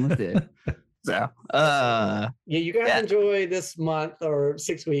 I almost did. So, you guys enjoy this month or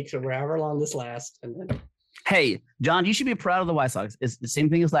 6 weeks or wherever long this lasts, and then. Hey, John, you should be proud of the White Sox. It's the same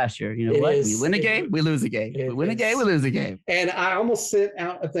thing as last year. You know what? We win a game, we lose a game. We win a game, we lose a game. And I almost sent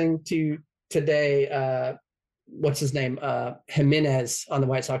out a thing to today. what's his name? Jimenez on the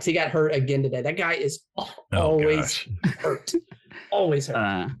White Sox. He got hurt again today. That guy is always hurt. Always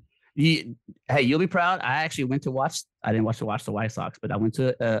hurt. Hey, you'll be proud. I actually went to watch. I didn't watch the White Sox, but I went to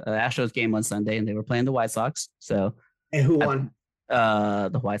a Astros game on Sunday, and they were playing the White Sox. So, and who won?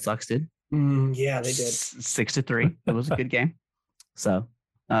 The White Sox did. Yeah, they did. 6-3. It was a good game. So,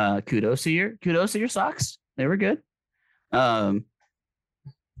 kudos to your Sox. They were good. I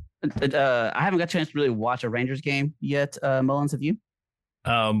haven't got a chance to really watch a Rangers game yet. Mullins, have you?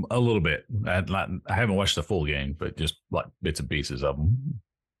 A little bit. I haven't watched the full game, but just like bits and pieces of them.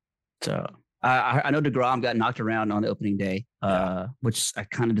 So I know DeGrom got knocked around on the opening day, which I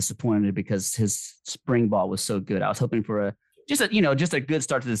kind of disappointed because his spring ball was so good. I was hoping for just a good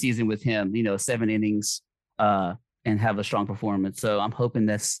start to the season with him. 7 innings and have a strong performance. So I'm hoping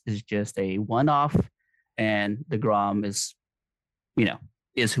this is just a one-off, and DeGrom is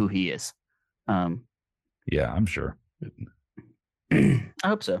who he is. Yeah, I'm sure. I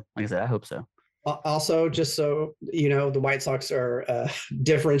hope so. Like I said, I hope so. Also, just so you know, the White Sox are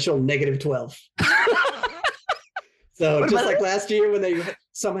differential -12. So just like last year when they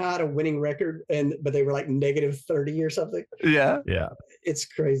somehow had a winning record, but they were like -30 or something. Yeah. It's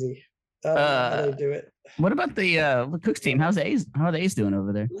crazy. How they do it. What about the Cooks team? How are the A's doing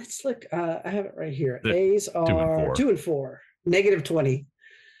over there? Let's look. I have it right here. The A's are 2-4, -20.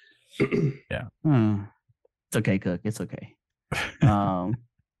 Yeah. It's okay, Cook. It's okay.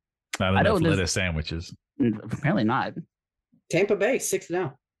 Not enough lettuce sandwiches. Apparently not. Tampa Bay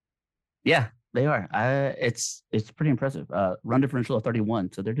 6-0. Yeah, they are. It's pretty impressive. Run differential of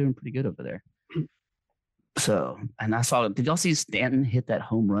 31, so they're doing pretty good over there. So, and I saw. Did y'all see Stanton hit that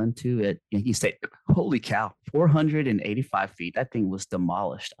home run too at Yankee Stadium? Holy cow! 485 feet. That thing was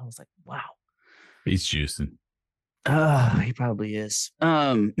demolished. I was like, wow. He's juicing. He probably is.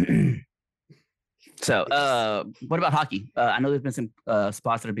 So, what about hockey? I know there's been some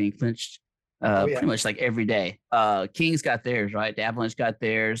spots that are being clinched pretty much like every day. Kings got theirs, right? The Avalanche got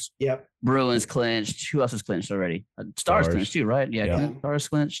theirs. Yep. Bruins clinched. Who else is clinched already? Stars clinched too, right? Yeah. Stars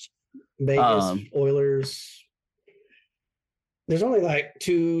clinched. Vegas, Oilers. There's only like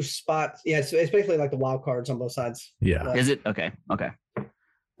 2 spots. Yeah, it's basically like the wild cards on both sides. Yeah. Is it? Okay. And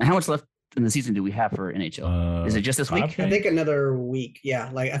how much left in the season do we have for NHL? Is it just this week? I think another week. Yeah.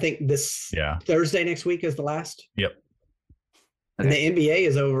 Like I think this Thursday next week is the last. Yep. And the NBA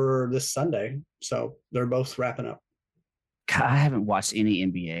is over this Sunday. So they're both wrapping up. God, I haven't watched any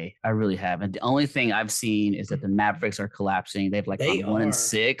NBA. I really haven't. The only thing I've seen is that the Mavericks are collapsing. They've like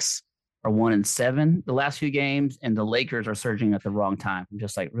 1-6 or 1-7 the last few games, and the Lakers are surging at the wrong time. I'm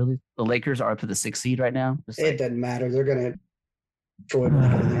just like, really? The Lakers are up to the 6th seed right now? It doesn't matter. They're going to destroy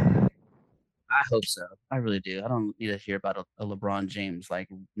them. I hope so. I really do. I don't need to hear about a LeBron James like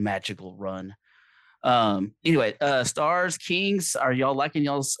magical run. Anyway, Stars, Kings, are y'all liking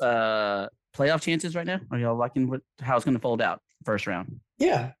y'all's playoff chances right now? Are y'all liking how it's going to fold out first round?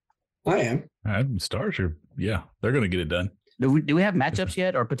 Yeah, I am. Stars are, they're going to get it done. Do we have matchups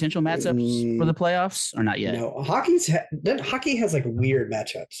yet, or potential matchups for the playoffs, or not yet? No, hockey has like weird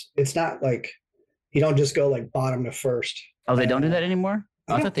matchups. It's not like you don't just go like bottom to first. Oh, they don't do that anymore?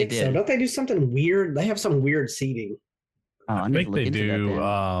 I thought they did. So. Don't they do something weird? They have some weird seeding. Oh, I think they do.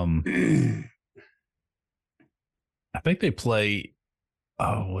 I think they play.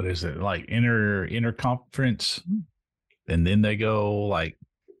 Oh, what is it like? Interconference, and then they go like,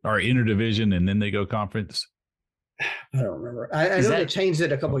 or interdivision, and then they go conference. I don't remember. I know they changed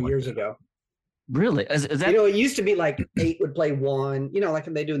it a couple of years ago. Really? Is that? It used to be like 8 would play 1. Like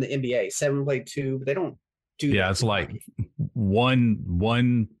they do in the NBA, 7 play 2, but they don't do. Yeah, it's like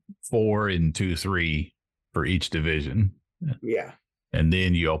 1, 4, and 2, 3 for each division. Yeah, and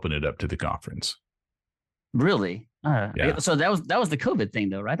then you open it up to the conference. Really? Yeah. So that was the COVID thing,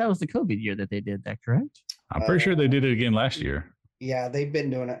 though, right? That was the COVID year that they did that, correct? I'm pretty sure they did it again last year. Yeah, they've been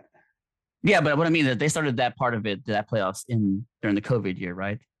doing it. Yeah, but what I mean is they started that part of it, that playoffs during the COVID year,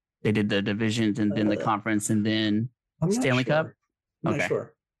 right? They did the divisions and then the conference and then Stanley Cup. I'm not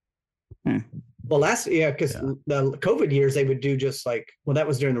sure. Well, because the COVID years they would do just like, well, that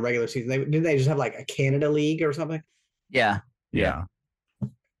was during the regular season. Didn't they just have like a Canada League or something? Yeah.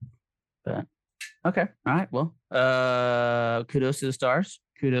 But okay, all right. Well, kudos to the Stars.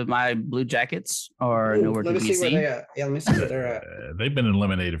 Kudos, my Blue Jackets are nowhere to be seen. Let me see where they're at. They've been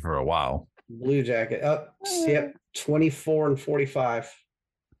eliminated for a while. Blue Jacket. Yep, 24-45.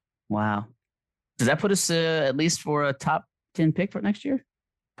 Wow. Does that put us at least for a top 10 pick for next year?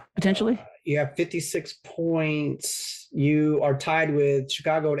 Potentially? You have 56 points. You are tied with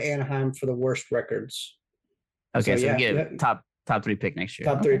Chicago and Anaheim for the worst records. Okay, so we get top 3 pick next year.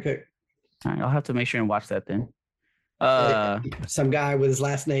 Top 3 pick. All right, I'll have to make sure and watch that then. Some guy with his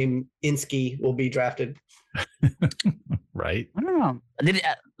last name Insky will be drafted. Right. I don't know.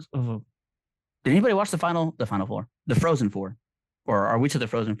 Did anybody watch the Final Four, the Frozen Four, or are we to the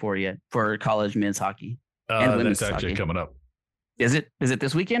Frozen Four yet for college men's hockey and women's That's actually hockey? coming up. Is it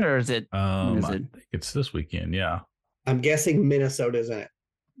this weekend or is it? I it? think it's this weekend. Yeah. I'm guessing Minnesota's in it.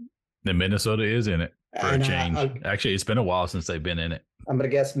 The Minnesota is in it for a And, change. Actually, it's been a while since they've been in it. I'm going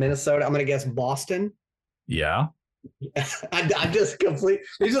to guess Minnesota. I'm going to guess Boston. Yeah. I just complete.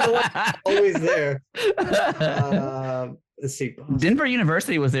 These are the ones always there. Let's see. Denver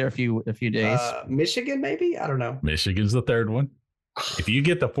University was there a few days. Michigan, maybe? I don't know. Michigan's the third one. If you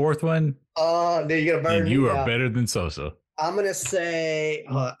get the fourth one, Oh, then you're going to burn then me you are out. better than Sosa. I'm going to say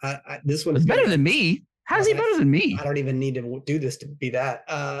this one's It's better gonna- than me. How is he better than me? I don't even need to do this to be that.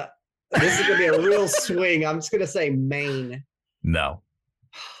 This is going to be a real swing. I'm just going to say Maine. No.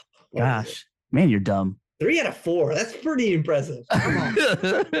 What is it? Gosh, man, you're dumb. 3 out of 4. That's pretty impressive. Come on.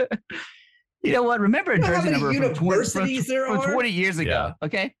 You know what? Remember a You know how jersey many number from universities there from are? 20 years ago. Yeah.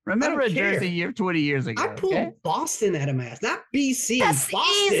 Okay, remember a don't care. jersey year 20 years ago. I pulled Okay? Boston out of math, not BC. That's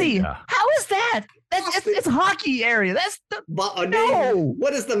Boston. easy. Yeah. How is that? That's Boston. it's hockey area. That's the No. no.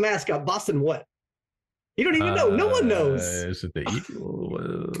 What is the mascot? Boston what? You don't even know. No one knows. Is it the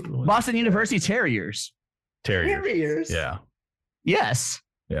Eagle? Boston University Terriers. Terriers. Terriers. Yeah. Yes.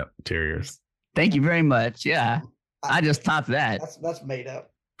 Yeah. Terriers. Thank you very much. Yeah, I just topped that. That's made up.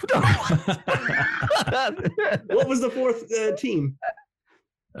 Quinnipiac. What was the fourth team?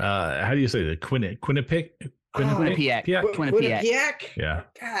 How do you say the Quinnipiac? Quinnipiac. Yeah. Quinnipiac. Yeah.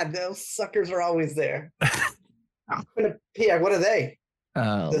 God, those suckers are always there. Quinnipiac. What are they?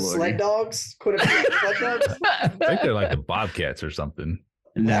 Oh, The Lordy. sled dogs? Quinnipiac sled dogs? I think they're like the Bobcats or something.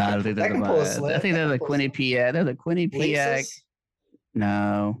 No, That I don't can- think that they're the can pull a Bobcats. I sled. think they're the That can pull a sled. Quinnipiac. They're the Quinnipiac. Lynxes?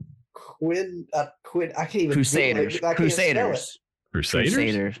 No, Quinn. I can't even. Crusaders. I can't spell it. Crusaders?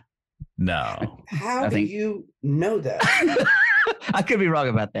 Crusaders. No. How I do think- you know that? I could be wrong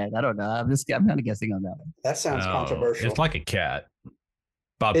about that. I don't know. I'm kind of guessing on that one. That sounds No. controversial. It's like a cat. It's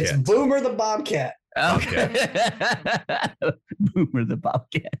Bobcat. Boomer the Bobcat. Okay. Boomer the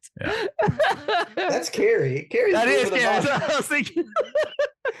Bobcat. Yeah. That's Carrie. Carrie's That Boomer is the scary. Bobcat. I was thinking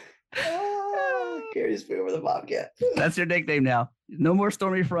Carrie's Boomer the Bobcat. that's your nickname now. No more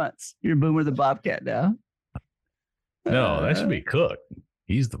stormy fronts. You're Boomer the Bobcat now. No, that should be Cook.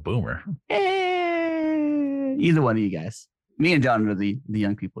 He's the boomer. Either one of you guys. Me and John are the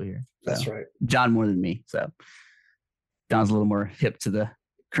young people here. That's So, right. John more than me. So John's a little more hip to the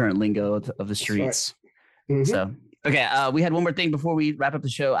current lingo of the right. streets. Mhm. So okay, we had one more thing before we wrap up the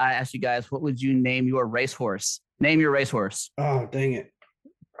show. I asked you guys, what would you name your racehorse? Name your racehorse. Oh, dang it.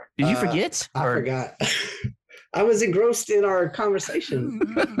 Did you forget? I forgot. I was engrossed in our conversation.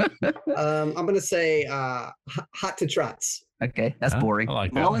 I'm going to say Hot to Trots. Okay, that's Huh? boring. I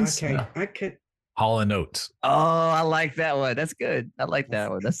like that. Mullins? Okay, Yeah. I could. Hall and Oates. Oh, I like that one. That's good. I like that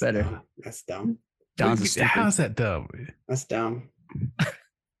one. That's better. That's dumb. John's a stupid. How's that dumb? That's dumb.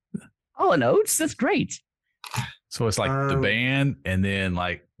 Oh, and Oates. That's great. So it's like the band and then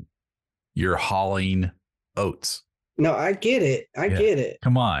like you're hauling oats. No, I get it. I Yeah. get it.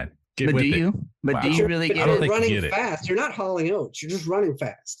 Come on. Get But with do it. you? But do Wow. you really But get I don't it? think you running get it. fast. You're not hauling oats. You're just running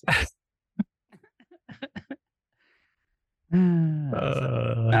fast.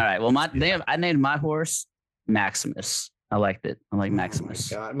 All right. Well, I named my horse Maximus. I liked it. I like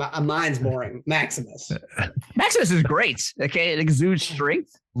Maximus. Oh my God. Mine's boring. Maximus. Maximus is great. Okay, it exudes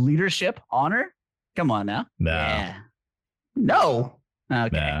strength, leadership, honor. Come on now. No. Yeah. No.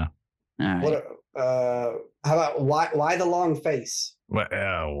 Okay. Nah. All right. What? How about why the long face? Well,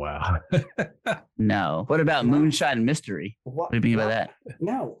 oh, wow. No. What about No. moonshine mystery? What, What do you mean by that?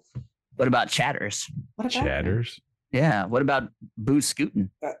 No. What about chatters? What about Chatters. Yeah. What about boot scooting?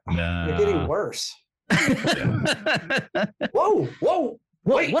 Nah. You're getting worse. Whoa, whoa.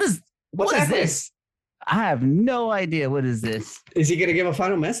 Wait, what is what's what is happening? this? I have no idea. What is this? Is he gonna give a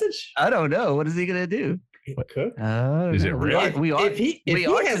final message? I don't know. What is he gonna do? Cook. Is it real? We are. If he we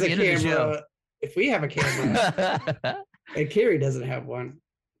are has to a the end of the show. camera, if we have a camera, and Carrie doesn't have one,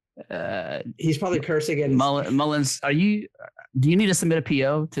 he's probably cursing at his Mullins, do you need to submit a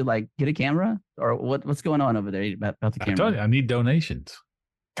PO to like get a camera or what's going on over there about the I camera? told you, I need donations.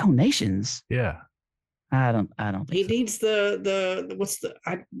 Donations? Yeah. I don't He think so. needs the what's the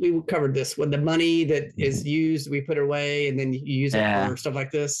we covered this when the money that is used we put it away and then you use it Yeah. for stuff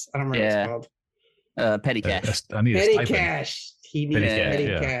like this. I don't remember Yeah. what it's called. Petty cash. I need a Petty stipend. cash. He needs Petty petty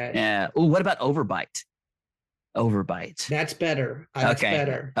cash, cash. Yeah. Oh, what about overbite? Overbite. That's better. That's Okay.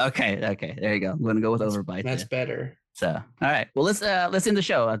 better. Okay. There you go. I'm gonna go with overbite. That's then. better. So, all right. Well, let's end the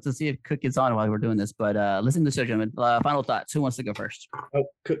show. Let's see if Cook gets on while we're doing this. But let's end the show, gentlemen. Final thoughts. Who wants to go first? Oh,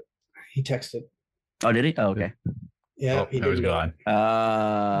 Cook. He texted. Oh, did he? Oh, okay. Yeah, he was did. gone.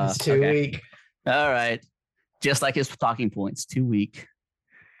 It's too weak. All right. Just like his talking points, too weak.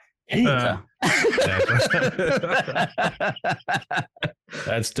 That's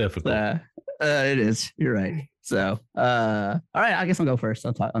difficult. It is. You're right. So, all right. I guess I'll go first.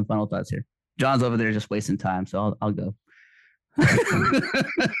 I'll talk on final thoughts here. John's over there just wasting time, so I'll go.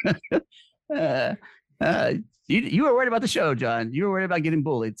 You were worried about the show, John. You were worried about getting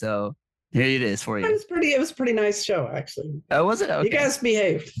bullied, so here it is for you. It was a pretty nice show, actually. Oh, was it? Okay. You guys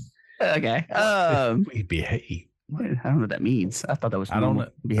behaved. Okay. We behave. I don't know what that means. I thought that was normal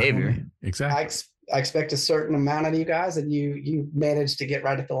behavior. Exactly. I expect a certain amount of you guys, and you managed to get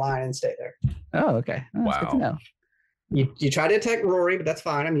right at the line and stay there. Oh, okay. Oh, that's good to know. You try to attack Rory, but that's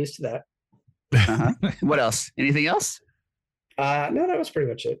fine. I'm used to that. What else? Anything else? No, that was pretty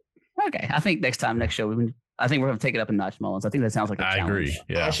much it. Okay. I think next show, I think we're going to take it up a notch, Mullins. I think that sounds like a challenge. I agree.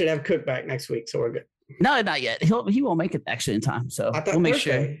 Yeah. I should have Cook back next week, so we're good. No, not yet. He won't make it actually in time, so we'll make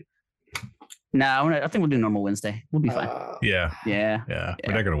sure. No, I think we'll do normal Wednesday. We'll be fine. Yeah.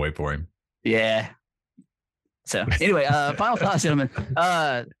 We're not going to wait for him. Yeah. So anyway, final thoughts, gentlemen.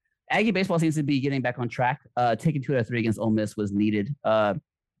 Aggie baseball seems to be getting back on track. Taking 2 out of 3 against Ole Miss was needed.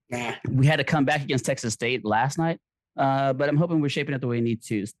 We had to come back against Texas State last night, but I'm hoping we're shaping up the way we need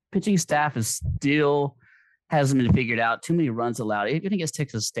to. Pitching staff is still hasn't been figured out. Too many runs allowed. Even against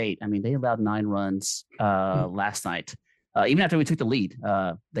Texas State, I mean, they allowed 9 runs last night. Even after we took the lead,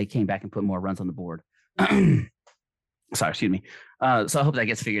 they came back and put more runs on the board. Sorry, excuse me. So I hope that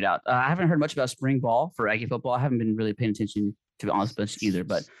gets figured out. I haven't heard much about spring ball for Aggie football. I haven't been really paying attention, to be honest, much either.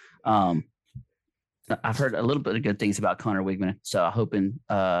 But I've heard a little bit of good things about Connor Wigman. So I'm hoping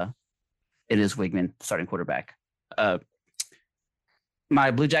it is Wigman starting quarterback.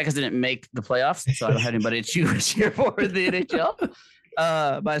 My Blue Jackets didn't make the playoffs, so I don't have anybody to cheer for in the NHL.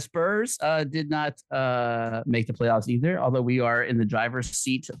 My Spurs did not make the playoffs either, although we are in the driver's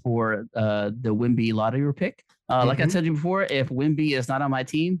seat for the Wemby lottery pick. Like I told you before, if Wemby is not on my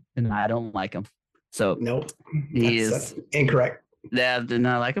team, then I don't like him. So nope, that's incorrect. Yeah, did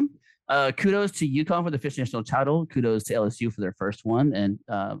not like him. Kudos to UConn for the 5th national title. Kudos to LSU for their first one, and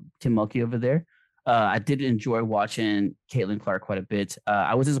Tim Mulkey over there. I did enjoy watching Caitlin Clark quite a bit.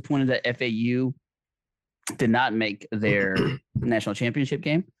 I was disappointed that FAU did not make their national championship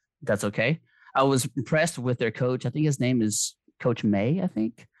game. That's okay. I was impressed with their coach. I think his name is Coach May, I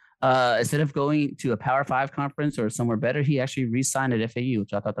think. Instead of going to a Power 5 conference or somewhere better, he actually re-signed at FAU,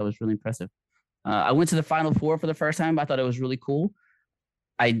 which I thought that was really impressive. I went to the Final Four for the first time. I thought it was really cool.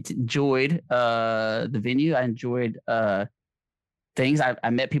 I enjoyed the venue. I enjoyed things. I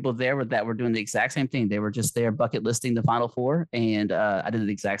met people there that were doing the exact same thing. They were just there bucket listing the Final Four, and I did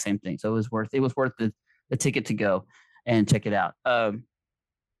the exact same thing. So it was worth the ticket to go and check it out.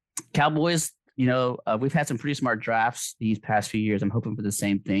 Cowboys, we've had some pretty smart drafts these past few years. I'm hoping for the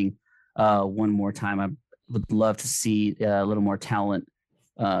same thing one more time. I would love to see a little more talent,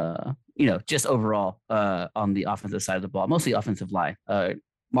 just overall on the offensive side of the ball, mostly offensive line.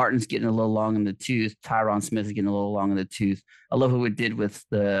 Martin's getting a little long in the tooth. Tyron Smith is getting a little long in the tooth. I love what we did with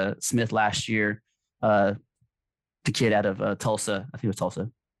the Smith last year. The kid out of Tulsa, I think it was Tulsa.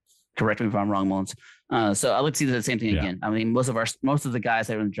 Correct me if I'm wrong, Mullins. So I would see the same thing again. I mean, most of the guys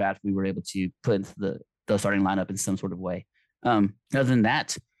that were in the draft, we were able to put into the starting lineup in some sort of way. Other than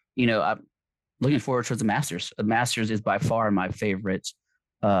that, I'm looking forward towards the Masters. The Masters is by far my favorite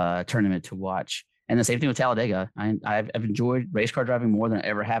tournament to watch. And the same thing with Talladega. I've enjoyed race car driving more than I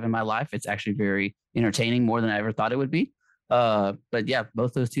ever have in my life. It's actually very entertaining, more than I ever thought it would be. But yeah,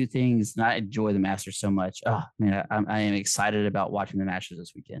 both those two things, and I enjoy the Masters so much. Oh man, I am excited about watching the Masters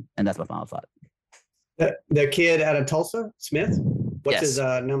this weekend, and that's my final thought. The kid out of Tulsa, Smith. What's his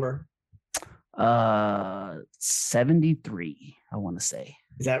number? 73. I want to say.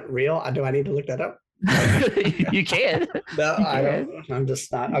 Is that real? Do I need to look that up? You can. No, I don't. I'm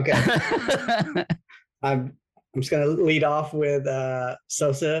just not. Okay. I'm just gonna lead off with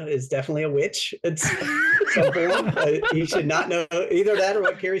Sosa is definitely a witch. It's he should not know either that or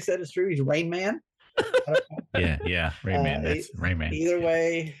what Kerry said is true. He's Rain Man. Yeah, Rain Man. That's Rain Man. Either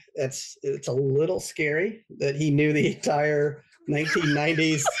way, it's a little scary that he knew the entire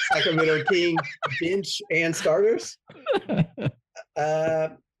 1990s Sacramento King bench and starters.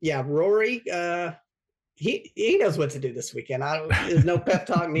 Yeah, Rory. He knows what to do this weekend. There's no pep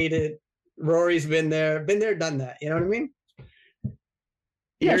talk needed. Rory's been there, done that. You know what I mean?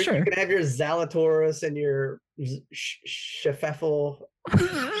 Yeah, sure. You can have your Zalatoris and your Shefeffel.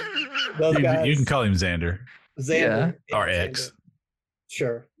 Those guys. You can call him Xander. Xander. Or Xander. X.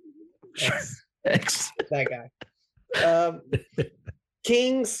 Sure. X. X. That guy.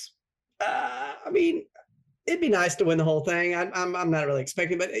 Kings. I mean, it'd be nice to win the whole thing. I'm not really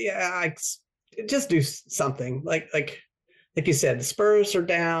expecting, but yeah, I just do something like you said. The Spurs are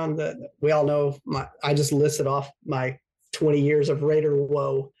down. We all know I just listed off my 20 years of Raider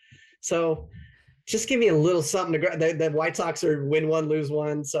woe. So just give me a little something to. The White Sox are win one, lose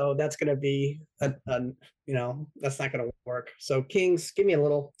one, so that's going to be that's not going to work. So Kings, give me a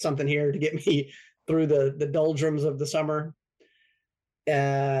little something here to get me through the doldrums of the summer.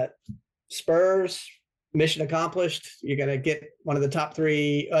 Spurs, mission accomplished. You're going to get one of the top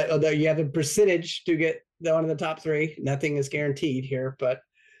three. Although you have a percentage to get one of the top three. Nothing is guaranteed here, but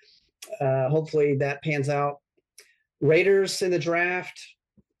hopefully that pans out. Raiders in the draft.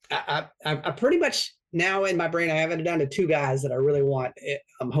 I pretty much now in my brain, I have it down to two guys that I really want.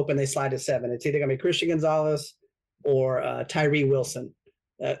 I'm hoping they slide to 7. It's either going to be Christian Gonzalez or Tyree Wilson.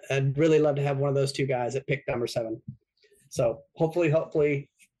 I'd really love to have one of those two guys at pick number 7. So hopefully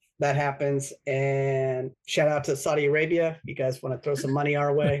that happens. And shout out to Saudi Arabia. You guys want to throw some money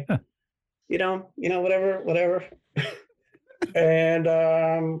our way? Whatever. And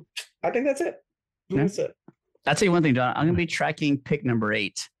I think that's it. That's it. I'll tell you one thing, John. I'm going to be tracking pick number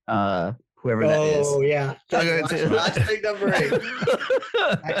 8. Whoever that is. Oh yeah, watch pick number 8.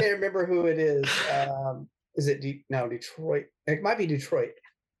 I can't remember who it is. Is it Detroit? It might be Detroit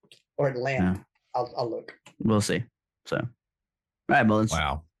or Atlanta. Yeah. I'll look. We'll see. So, all right, Mullins.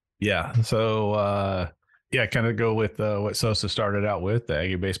 Wow. Yeah. So, kind of go with what Sosa started out with, the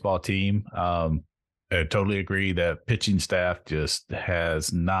Aggie baseball team. I totally agree that pitching staff just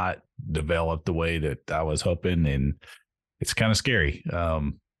has not developed the way that I was hoping, and it's kind of scary.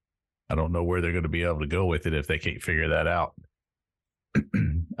 I don't know where they're going to be able to go with it if they can't figure that out.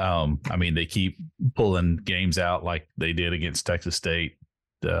 I mean, they keep pulling games out like they did against Texas State,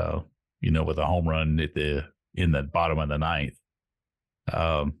 with a home run in the bottom of the 9th.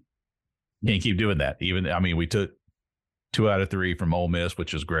 Can't keep doing that. We took 2 out of 3 from Ole Miss,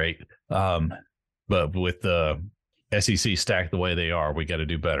 which is great. But with the SEC stacked the way they are, we got to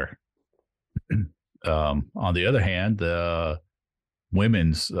do better. On the other hand, the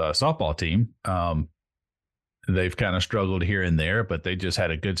women's softball team, they've kind of struggled here and there, but they just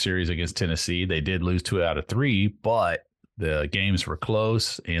had a good series against Tennessee. They did lose 2 out of 3, but the games were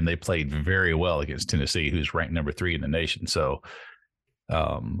close, and they played very well against Tennessee, who's ranked number 3 in the nation. So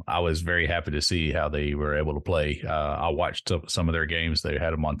I was very happy to see how they were able to play. I watched some of their games. They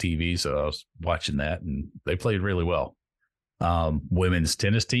had them on TV, so I was watching that, and they played really well. Women's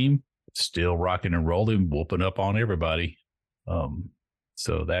tennis team still rocking and rolling, whooping up on everybody.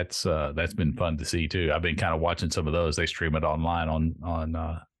 So that's been fun to see too. I've been kind of watching some of those. They stream it online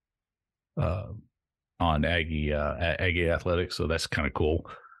on Aggie Athletics, so that's kind of cool.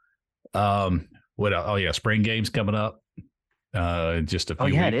 What else? Oh yeah, spring games coming up. Just a few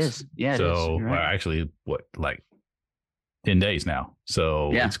weeks. It is. Yeah. So right. actually, like 10 days now. So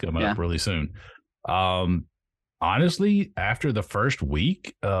it's coming up really soon. Honestly, after the first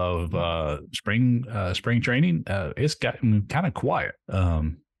week of spring training, it's gotten kind of quiet,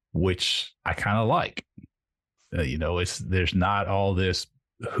 which I kind of like. There's not all this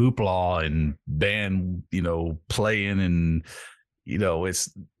hoopla and band, playing, and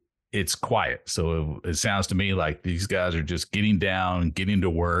it's quiet. So it sounds to me like these guys are just getting down, getting to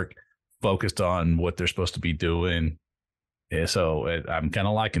work, focused on what they're supposed to be doing. Yeah, so I'm kind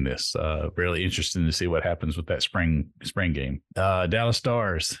of liking this. Really interesting to see what happens with that spring game. Dallas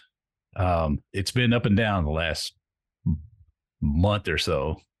Stars. It's been up and down the last month or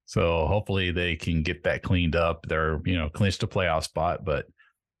so. So hopefully they can get that cleaned up. They're, clinched a playoff spot, but,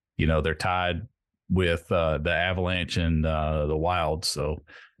 they're tied with the Avalanche and the Wild. So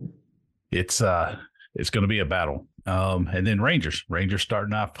it's going to be a battle. And then Rangers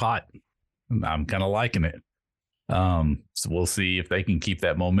starting off hot. I'm kind of liking it. So we'll see if they can keep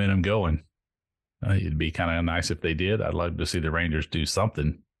that momentum going. It'd be kind of nice if they did. I'd love to see the Rangers do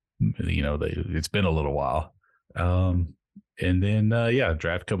something. It's been a little while. And then,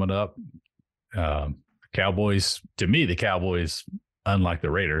 draft coming up. Cowboys, to me, the Cowboys, unlike the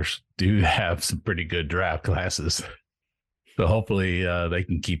Raiders, do have some pretty good draft classes. So hopefully they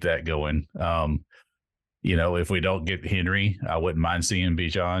can keep that going. If we don't get Henry, I wouldn't mind seeing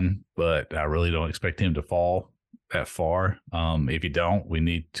Bijan, but I really don't expect him to fall that far. If you don't, we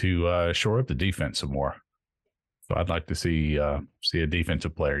need to shore up the defense some more. So I'd like to see a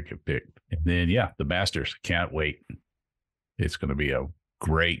defensive player get picked. And then, the Masters, can't wait. It's going to be a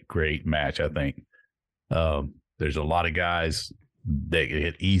great, great match, I think. There's a lot of guys that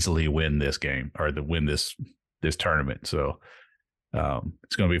could easily win this game or win this this tournament. So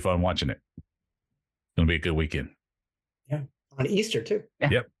it's going to be fun watching it. It's going to be a good weekend. Yeah, on Easter too. Yeah.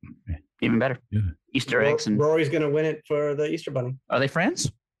 Yep. Even better. Yeah. Easter eggs. And Rory's going to win it for the Easter Bunny. are they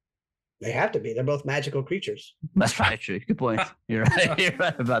friends? They have to be. They're both magical creatures. That's probably true. Good point. You're right. You're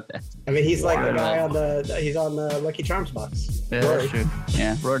right about that. I mean, he's like the Wow. guy on he's on the Lucky Charms box. Yeah, Rory. that's true.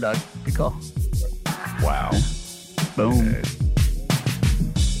 Yeah, Roar Dog. Good call. Wow. Boom. Uh,